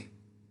to me.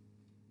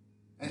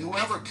 And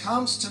whoever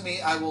comes to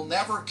me, I will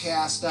never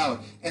cast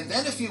out. And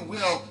then if you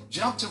will,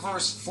 jump to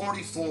verse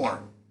 44.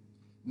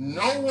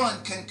 No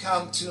one can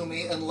come to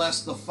me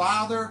unless the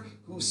Father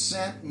who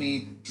sent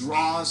me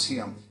draws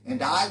him,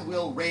 and I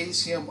will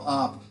raise him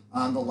up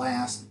on the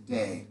last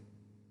day.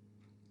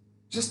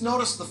 Just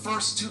notice the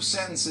first two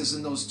sentences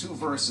in those two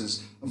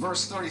verses.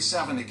 Verse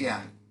 37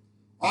 again.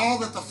 All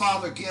that the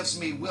Father gives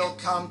me will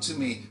come to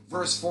me.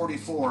 Verse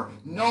 44.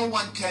 No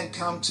one can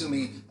come to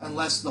me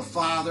unless the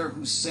Father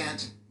who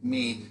sent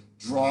me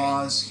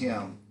draws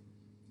him.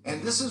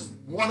 And this is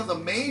one of the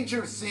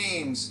major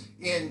themes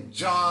in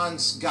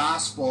John's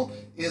gospel,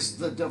 is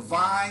the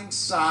divine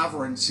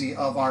sovereignty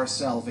of our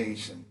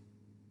salvation.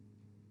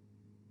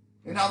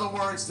 In other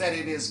words, that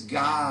it is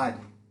God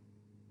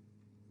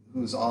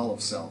who's all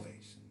of salvation.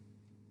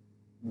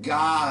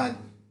 God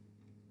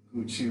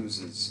who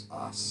chooses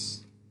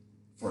us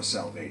for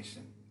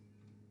salvation.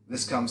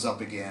 This comes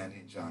up again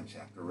in John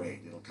chapter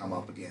 8. It'll come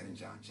up again in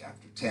John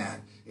chapter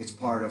 10. It's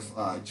part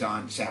of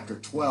John chapter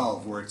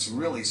 12, where it's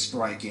really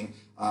striking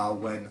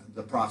when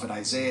the prophet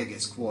Isaiah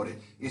gets quoted.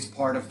 It's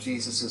part of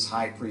Jesus'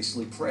 high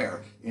priestly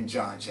prayer in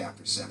John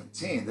chapter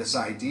 17. This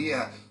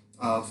idea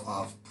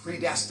of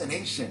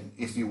predestination,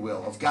 if you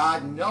will, of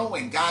God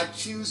knowing, God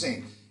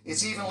choosing.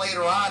 It's even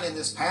later on in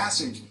this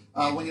passage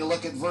when you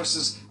look at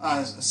verses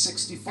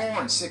 64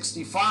 and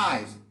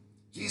 65.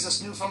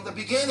 Jesus knew from the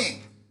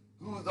beginning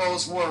who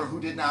those were who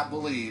did not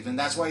believe. And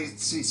that's why he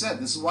said,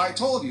 this is why I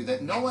told you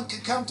that no one can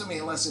come to me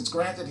unless it's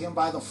granted him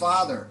by the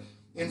Father.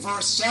 In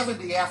verse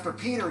 70, after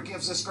Peter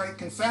gives this great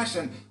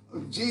confession,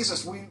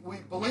 Jesus, we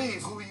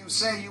believe who you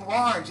say you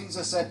are. And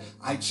Jesus said,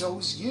 I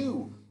chose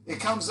you.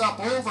 It comes up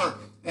over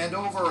and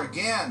over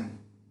again.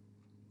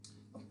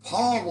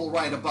 Paul will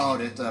write about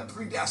it,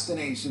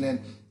 predestination,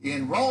 and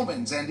in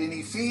Romans and in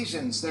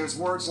Ephesians, there's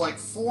words like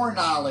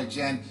foreknowledge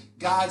and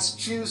God's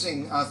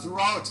choosing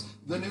throughout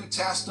the New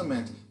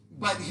Testament.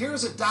 But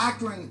here's a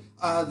doctrine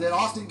that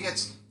often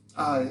gets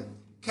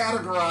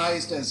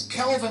categorized as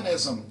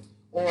Calvinism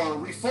or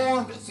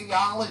Reformed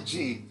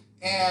theology,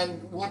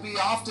 and will be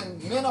often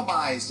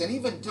minimized and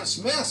even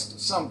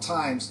dismissed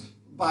sometimes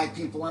by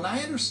people. And I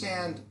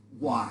understand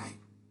why.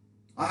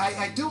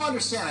 I do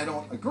understand. I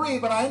don't agree,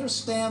 but I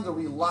understand the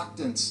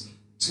reluctance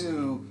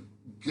to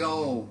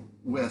go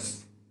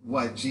with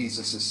what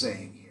Jesus is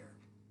saying here.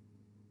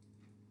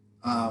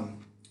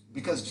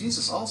 Because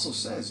Jesus also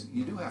says,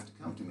 you do have to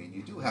come to me, and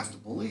you do have to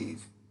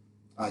believe.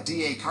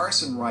 D.A.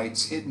 Carson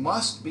writes, it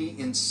must be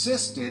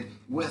insisted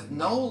with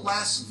no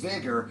less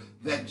vigor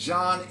that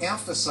John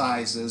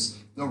emphasizes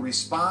the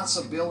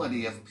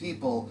responsibility of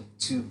people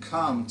to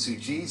come to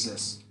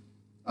Jesus.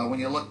 When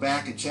you look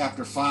back at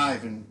chapter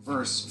 5 and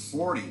verse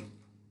 40,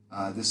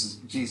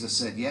 Jesus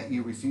said, yet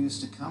you refuse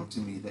to come to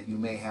me that you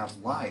may have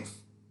life.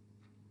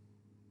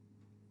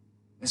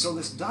 And so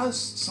this does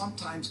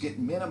sometimes get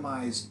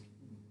minimized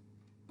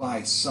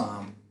by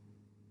some.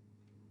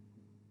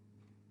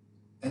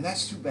 And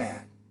that's too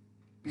bad,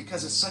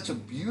 because it's such a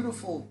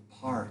beautiful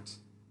part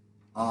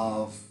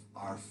of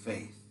our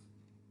faith.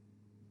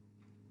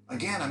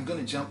 Again, I'm going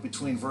to jump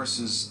between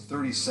verses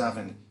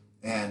 37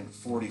 and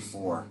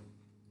 44.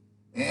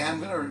 And I'm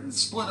going to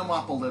split them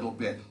up a little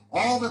bit.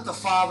 All that the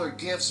Father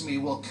gives me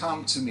will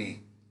come to me,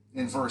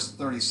 in verse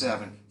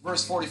 37.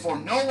 Verse 44,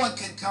 no one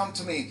can come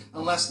to me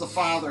unless the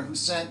Father who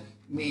sent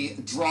me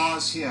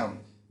draws him.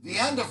 The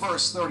end of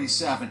verse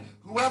 37,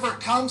 whoever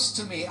comes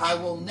to me, I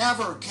will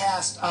never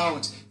cast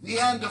out. The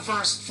end of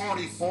verse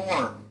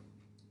 44,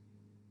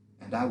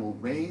 and I will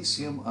raise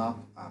him up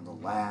on the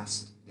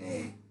last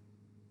day.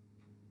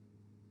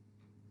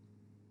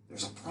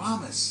 There's a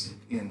promise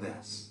in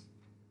this.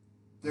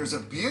 There's a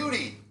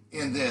beauty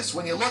in this.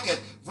 When you look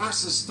at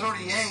verses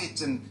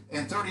 38 and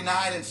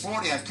 39 and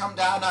 40, I've come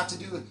down not to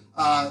do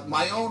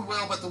my own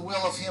will, but the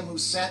will of him who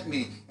sent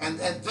me. And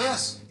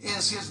this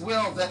is his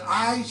will, that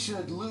I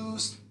should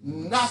lose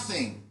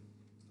nothing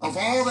of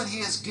all that he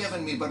has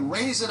given me, but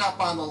raise it up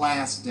on the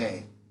last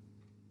day.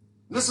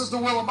 This is the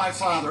will of my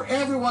Father.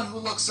 Everyone who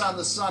looks on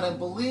the Son and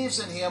believes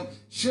in him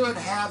should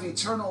have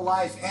eternal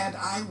life, and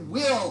I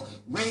will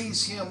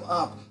raise him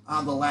up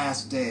on the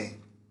last day.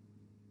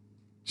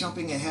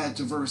 Jumping ahead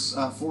to verse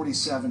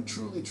 47,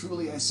 truly,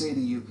 truly, I say to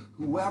you,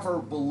 whoever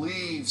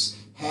believes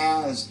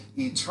has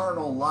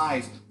eternal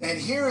life. And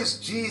here is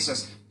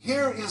Jesus.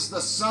 Here is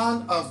the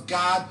Son of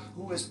God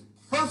who is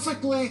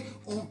perfectly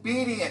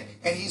obedient.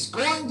 And he's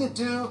going to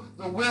do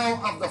the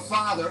will of the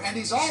Father. And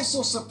he's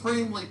also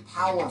supremely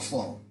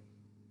powerful,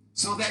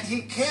 so that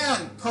he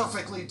can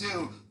perfectly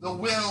do the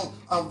will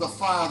of the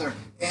Father.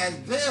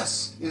 And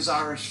this is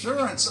our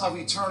assurance of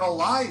eternal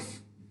life.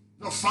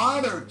 The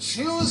Father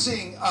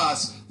choosing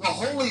us, the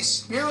Holy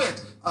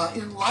Spirit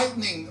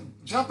enlightening.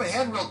 Jump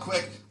ahead real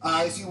quick,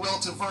 if you will,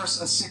 to verse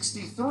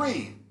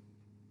 63,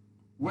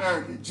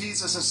 where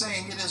Jesus is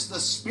saying, it is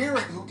the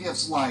Spirit who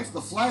gives life.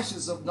 The flesh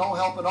is of no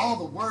help at all.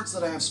 The words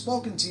that I have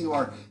spoken to you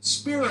are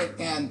spirit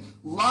and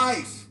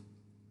life.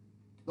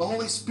 The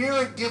Holy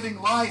Spirit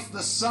giving life,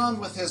 the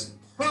Son with his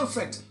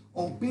perfect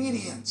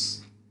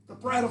obedience, the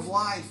bread of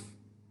life.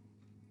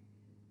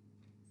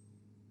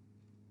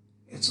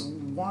 It's a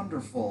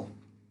wonderful,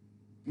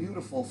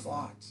 beautiful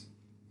thought,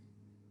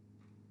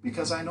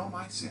 because I know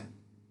my sin,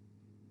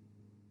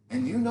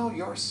 and you know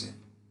your sin.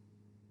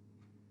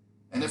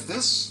 And if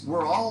this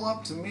were all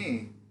up to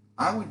me,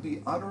 I would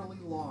be utterly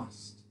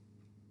lost.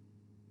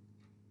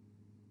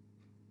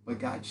 But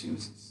God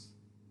chooses.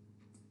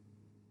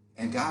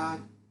 And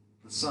God,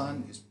 the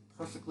Son, is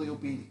perfectly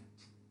obedient,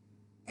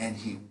 and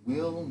he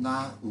will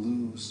not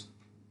lose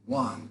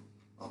one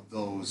of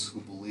those who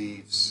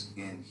believes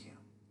in him.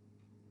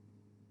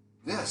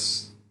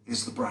 This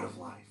is the bread of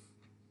life.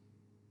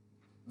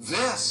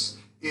 This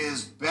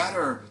is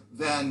better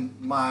than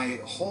my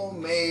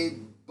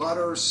homemade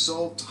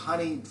butter-soaked,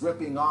 honey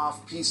dripping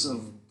off piece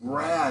of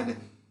bread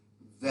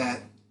that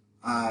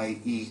I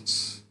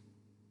eat.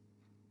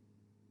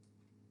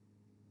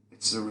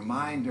 It's a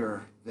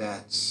reminder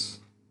that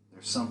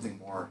there's something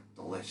more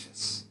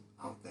delicious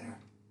out there.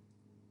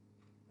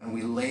 And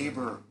we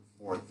labor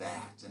for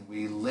that. And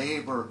we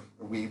labor,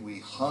 or we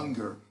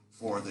hunger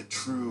for the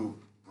true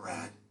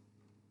bread.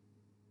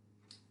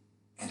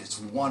 And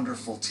it's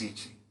wonderful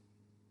teaching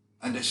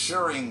and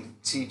assuring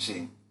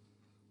teaching.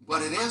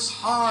 But it is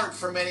hard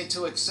for many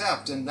to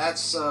accept, and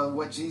that's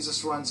what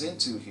Jesus runs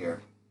into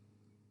here.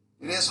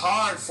 It is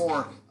hard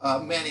for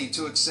many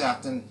to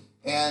accept. And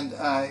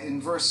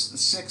in verse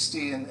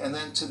 60 and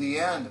then to the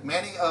end,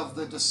 many of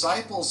the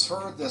disciples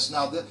heard this.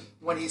 Now,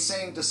 when he's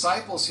saying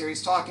disciples here,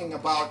 he's talking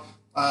about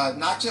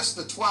not just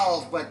the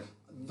 12, but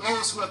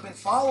those who have been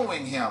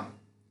following him.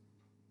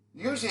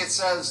 Usually it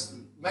says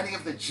many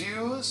of the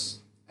Jews,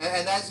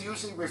 and that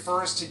usually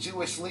refers to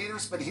Jewish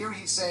leaders, but here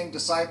he's saying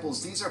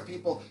disciples. These are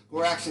people who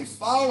are actually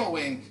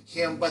following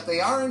him, but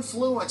they are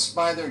influenced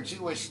by their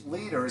Jewish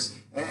leaders,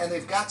 and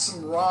they've got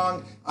some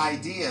wrong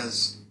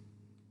ideas.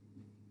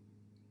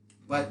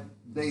 But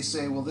they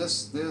say, well,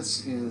 this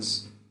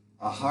is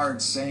a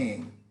hard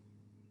saying.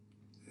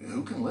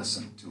 Who can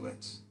listen to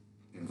it?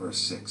 In verse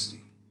 60.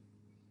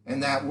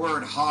 And that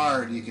word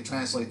hard, you could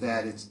translate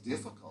that, it's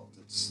difficult,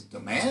 it's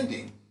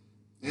demanding,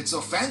 it's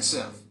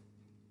offensive.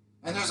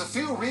 And there's a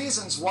few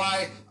reasons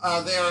why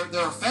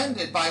they're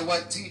offended by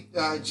what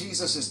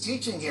Jesus is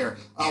teaching here.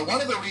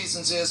 One of the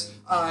reasons is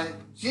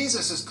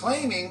Jesus is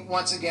claiming,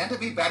 once again, to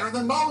be better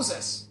than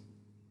Moses.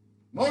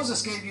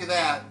 Moses gave you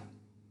that.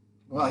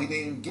 Well, he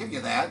didn't even give you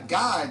that.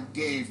 God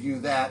gave you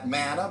that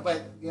manna,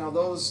 but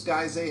those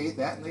guys, they ate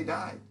that and they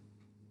died.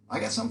 I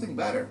got something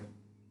better.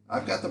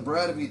 I've got the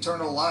bread of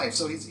eternal life.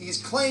 So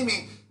he's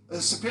claiming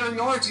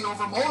superiority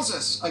over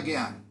Moses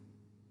again.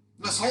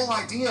 This whole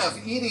idea of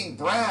eating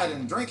bread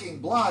and drinking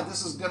blood,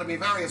 this is going to be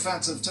very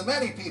offensive to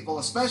many people,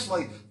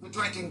 especially the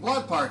drinking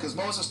blood part, because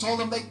Moses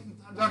told them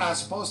they're not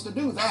supposed to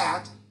do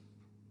that.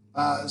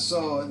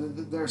 So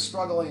they're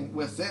struggling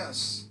with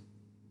this.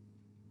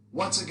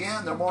 Once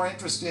again, they're more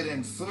interested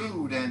in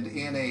food and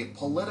in a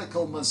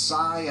political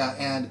Messiah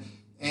and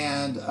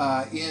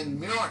in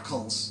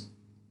miracles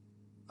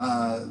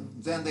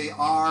than they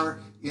are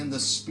in the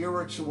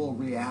spiritual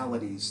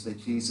realities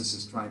that Jesus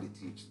is trying to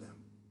teach them.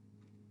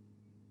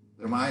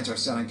 Their minds are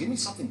set on, give me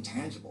something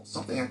tangible,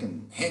 something I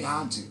can hang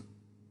on to,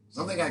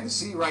 something I can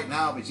see right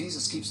now, but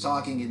Jesus keeps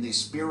talking in these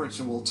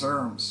spiritual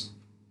terms.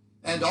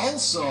 And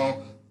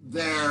also,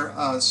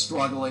 they're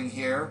struggling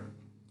here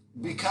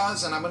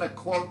because, and I'm going to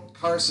quote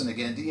Carson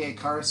again, D.A.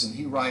 Carson,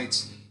 he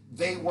writes,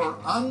 they were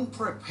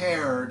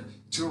unprepared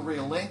to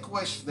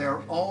relinquish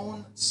their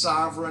own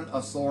sovereign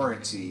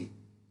authority,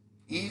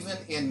 even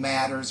in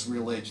matters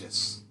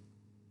religious,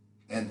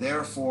 and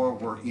therefore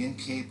were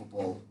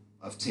incapable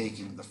of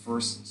taking the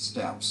first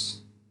steps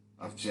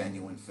of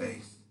genuine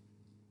faith.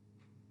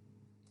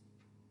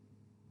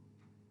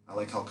 I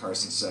like how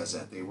Carson says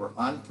that. They were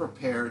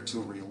unprepared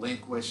to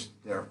relinquish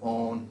their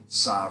own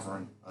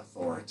sovereign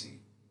authority,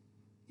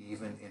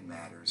 even in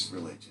matters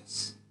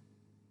religious.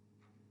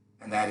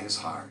 And that is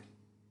hard.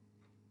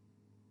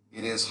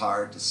 It is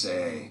hard to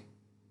say,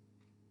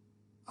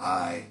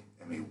 I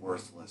am a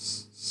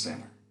worthless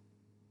sinner.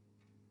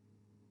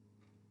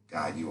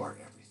 God, you are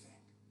everything.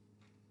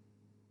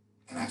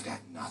 And I've got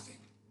nothing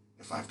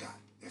if I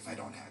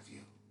don't have you.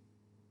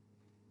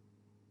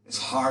 It's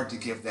hard to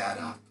give that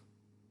up.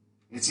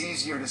 It's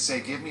easier to say,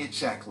 give me a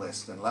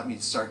checklist and let me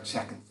start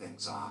checking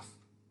things off.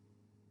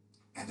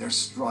 And they're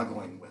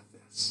struggling with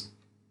this.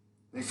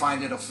 They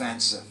find it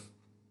offensive.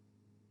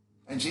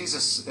 And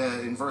Jesus,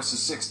 in verses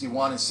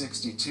 61 and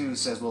 62,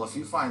 says, well, if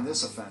you find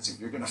this offensive,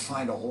 you're going to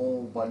find a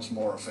whole bunch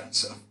more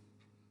offensive.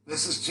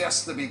 This is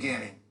just the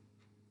beginning.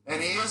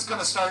 And he is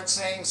going to start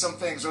saying some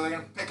things where they're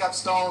going to pick up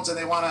stones and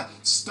they want to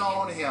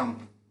stone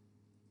him.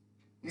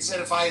 He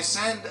said, if I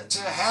ascend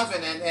to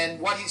heaven, and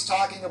what he's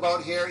talking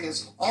about here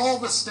is all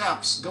the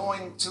steps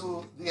going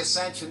to the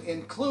ascension,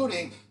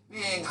 including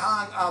being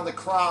hung on the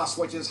cross,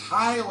 which is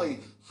highly,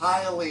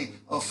 highly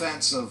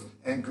offensive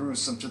and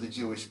gruesome to the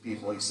Jewish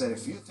people. He said,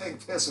 if you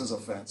think this is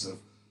offensive,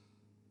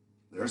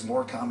 there's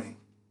more coming.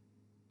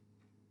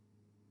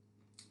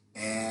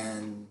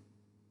 And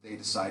they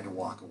decide to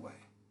walk away.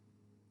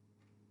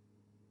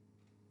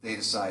 They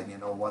decide, you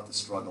know what, the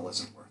struggle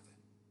isn't worth it.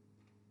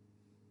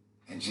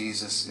 And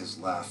Jesus is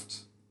left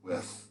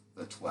with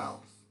the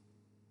 12.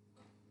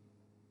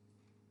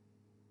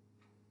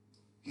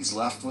 He's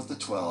left with the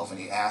 12, and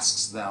he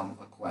asks them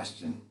a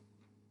question.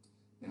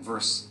 In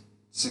verse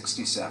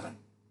 67,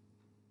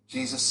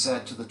 Jesus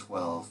said to the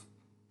 12,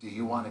 do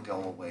you want to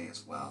go away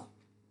as well?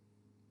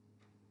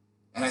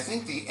 And I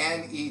think the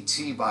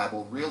NET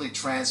Bible really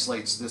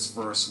translates this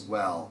verse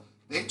well.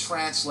 They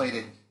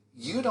translated,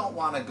 you don't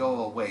want to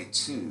go away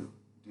too,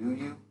 do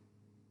you?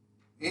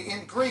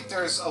 In Greek,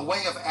 there's a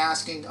way of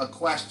asking a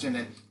question,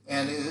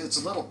 and it's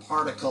a little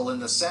particle in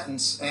the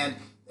sentence. And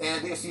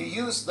if you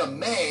use the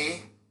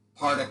may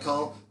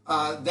particle,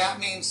 that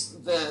means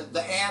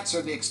the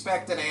answer, the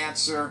expected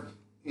answer,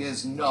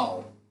 is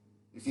no.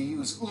 If you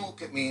use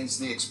uk, it means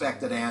the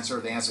expected answer,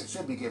 the answer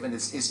should be given,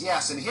 is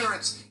yes. And here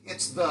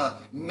it's the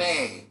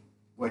may,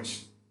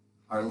 which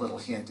our little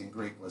hint in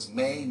Greek was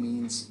may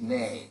means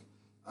nay.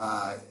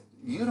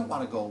 You don't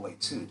want to go away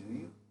too, do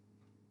you?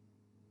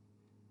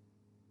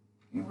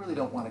 You really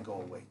don't want to go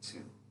away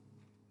too.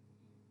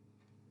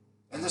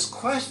 And this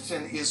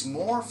question is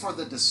more for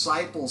the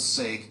disciples'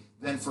 sake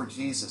than for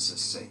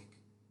Jesus' sake.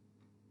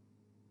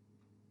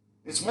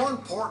 It's more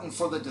important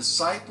for the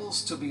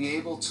disciples to be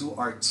able to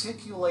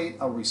articulate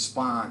a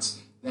response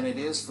than it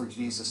is for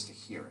Jesus to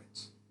hear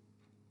it.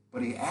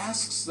 But he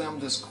asks them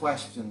this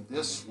question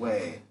this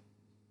way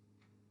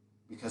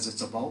because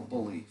it's about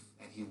belief,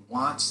 and he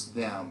wants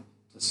them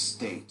to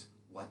state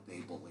what they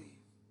believe.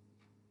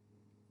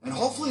 And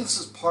hopefully this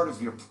is part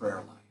of your prayer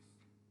life.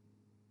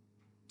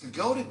 To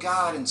go to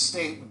God and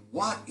state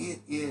what it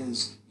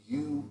is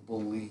you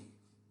believe.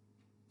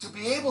 To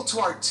be able to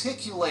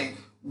articulate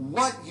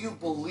what you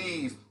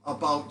believe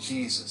about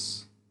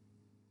Jesus.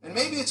 And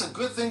maybe it's a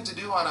good thing to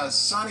do on a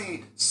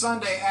sunny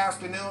Sunday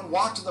afternoon,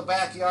 walk to the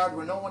backyard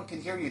where no one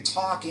can hear you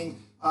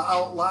talking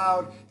out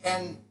loud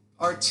and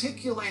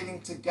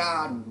articulating to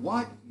God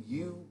what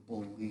you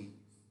believe.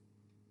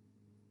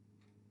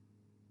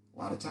 A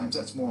lot of times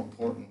that's more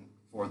important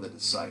for the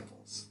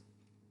disciples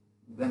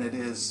than it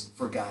is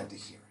for God to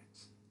hear it.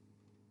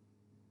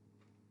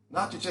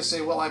 Not to just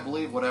say, well, I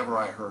believe whatever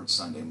I heard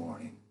Sunday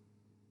morning.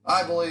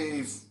 I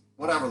believe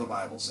whatever the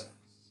Bible says.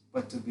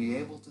 But to be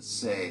able to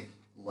say,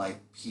 like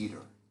Peter,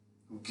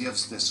 who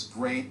gives this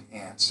great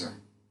answer.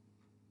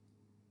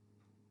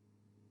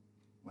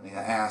 When he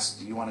asked,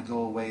 do you want to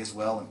go away as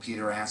well? And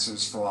Peter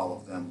answers for all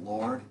of them,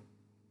 Lord,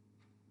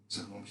 to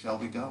whom shall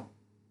we go?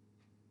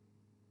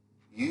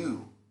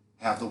 You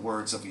have the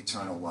words of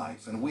eternal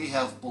life. And we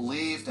have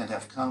believed and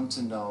have come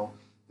to know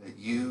that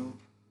you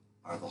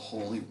are the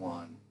Holy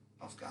One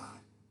of God.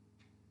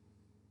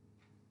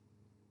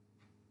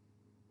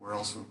 Where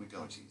else would we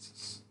go,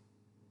 Jesus?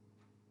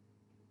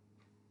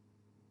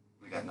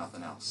 We got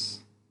nothing else.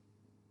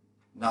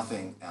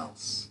 Nothing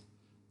else.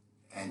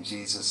 And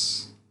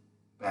Jesus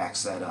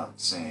backs that up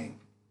saying,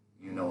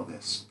 you know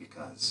this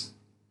because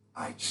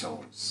I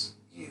chose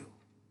you.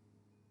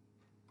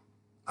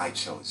 I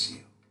chose you.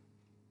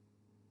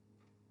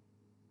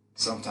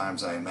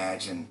 Sometimes I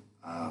imagine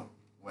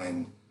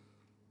when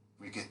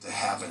we get to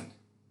heaven,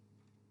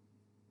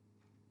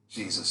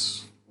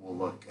 Jesus will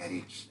look at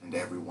each and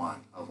every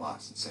one of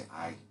us and say,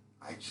 I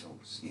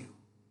chose you.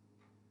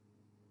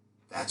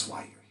 That's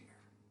why you're here.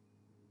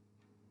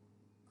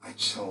 I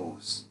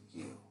chose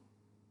you.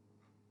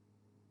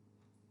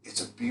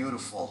 It's a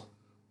beautiful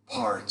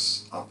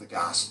part of the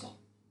gospel.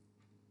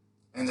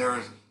 And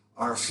there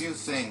are a few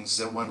things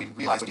that when we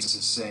realize what Jesus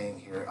is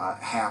saying here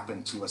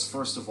happen to us.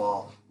 First of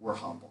all, we're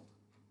humbled.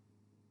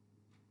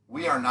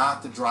 We are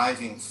not the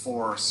driving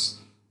force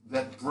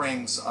that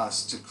brings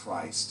us to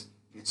Christ.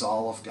 It's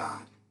all of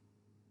God.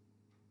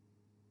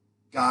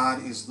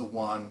 God is the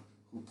one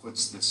who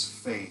puts this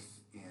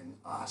faith in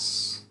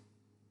us.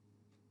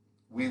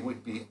 We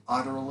would be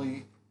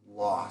utterly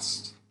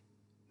lost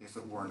if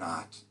it were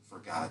not for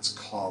God's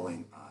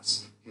calling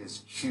us, his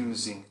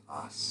choosing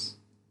us.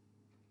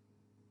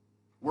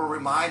 We're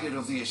reminded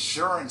of the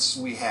assurance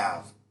we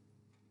have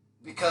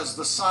because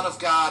the Son of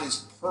God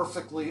is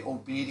perfectly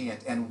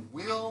obedient and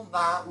will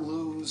not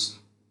lose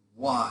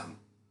one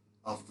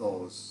of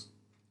those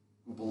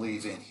who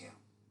believe in him.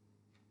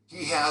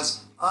 He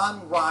has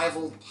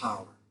unrivaled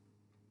power.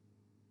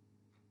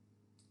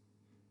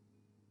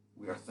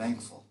 We are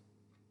thankful.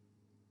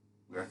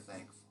 We are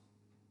thankful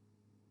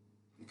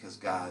because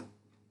God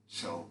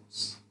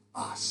chose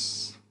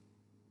us.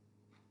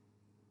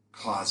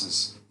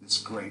 Causes this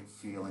great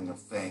feeling of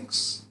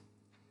thanks.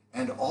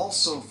 And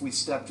also, if we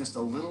step just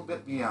a little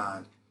bit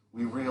beyond,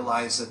 we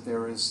realize that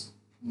there is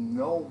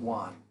no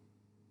one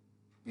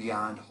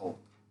beyond hope.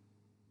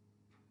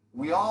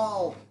 We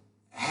all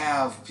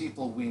have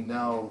people we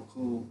know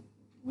who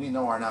we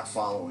know are not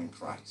following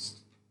Christ.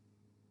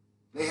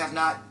 They have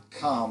not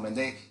come and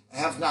they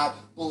have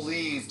not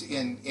believed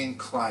in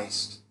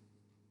Christ.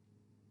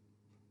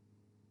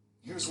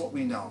 Here's what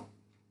we know.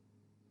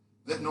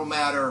 That no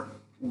matter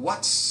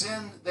what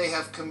sin they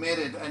have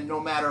committed and no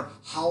matter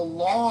how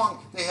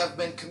long they have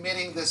been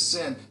committing this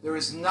sin, there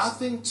is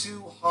nothing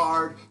too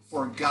hard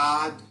for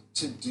God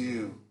to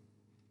do.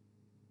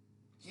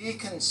 He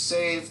can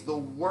save the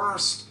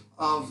worst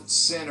of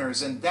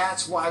sinners, and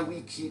that's why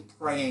we keep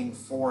praying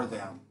for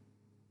them.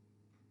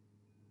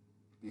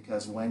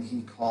 Because when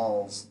he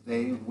calls,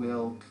 they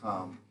will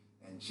come,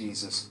 and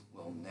Jesus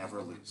will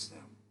never lose them.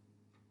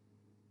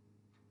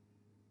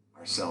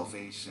 Our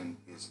salvation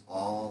is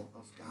all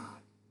of God.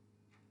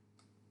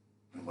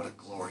 And what a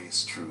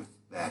glorious truth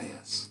that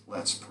is.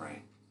 Let's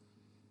pray.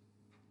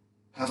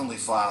 Heavenly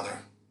Father,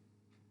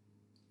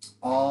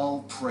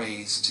 all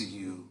praise to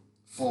you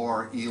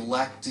for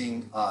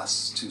electing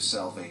us to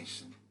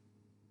salvation.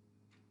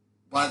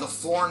 By the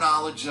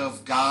foreknowledge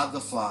of God the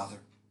Father,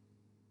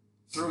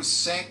 through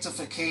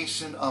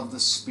sanctification of the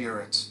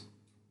Spirit,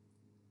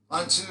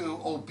 unto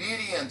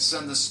obedience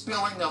and the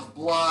spilling of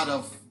blood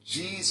of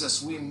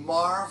Jesus, we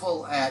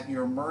marvel at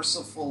your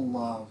merciful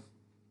love.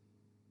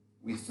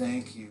 We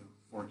thank you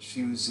for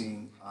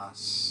choosing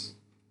us.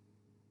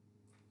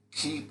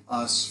 Keep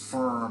us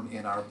firm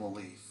in our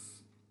belief.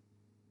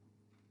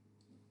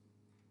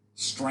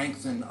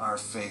 Strengthen our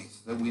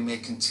faith that we may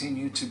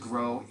continue to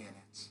grow in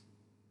it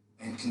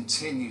and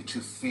continue to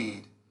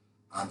feed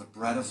on the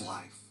bread of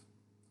life,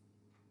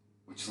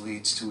 which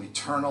leads to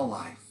eternal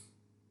life.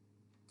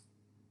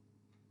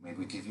 May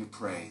we give you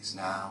praise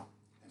now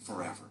and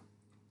forever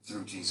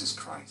through Jesus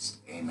Christ.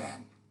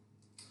 Amen.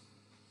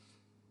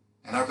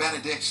 And our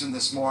benediction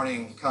this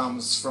morning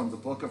comes from the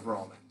book of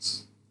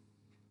Romans.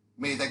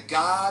 May the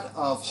God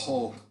of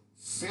hope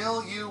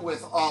fill you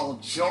with all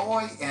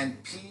joy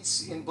and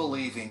peace in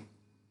believing,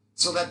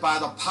 so that by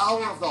the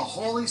power of the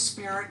Holy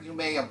Spirit you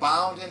may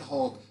abound in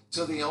hope.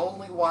 To the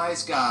only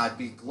wise God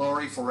be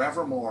glory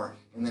forevermore.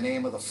 In the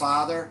name of the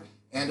Father,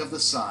 and of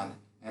the Son,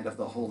 and of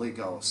the Holy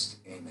Ghost.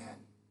 Amen.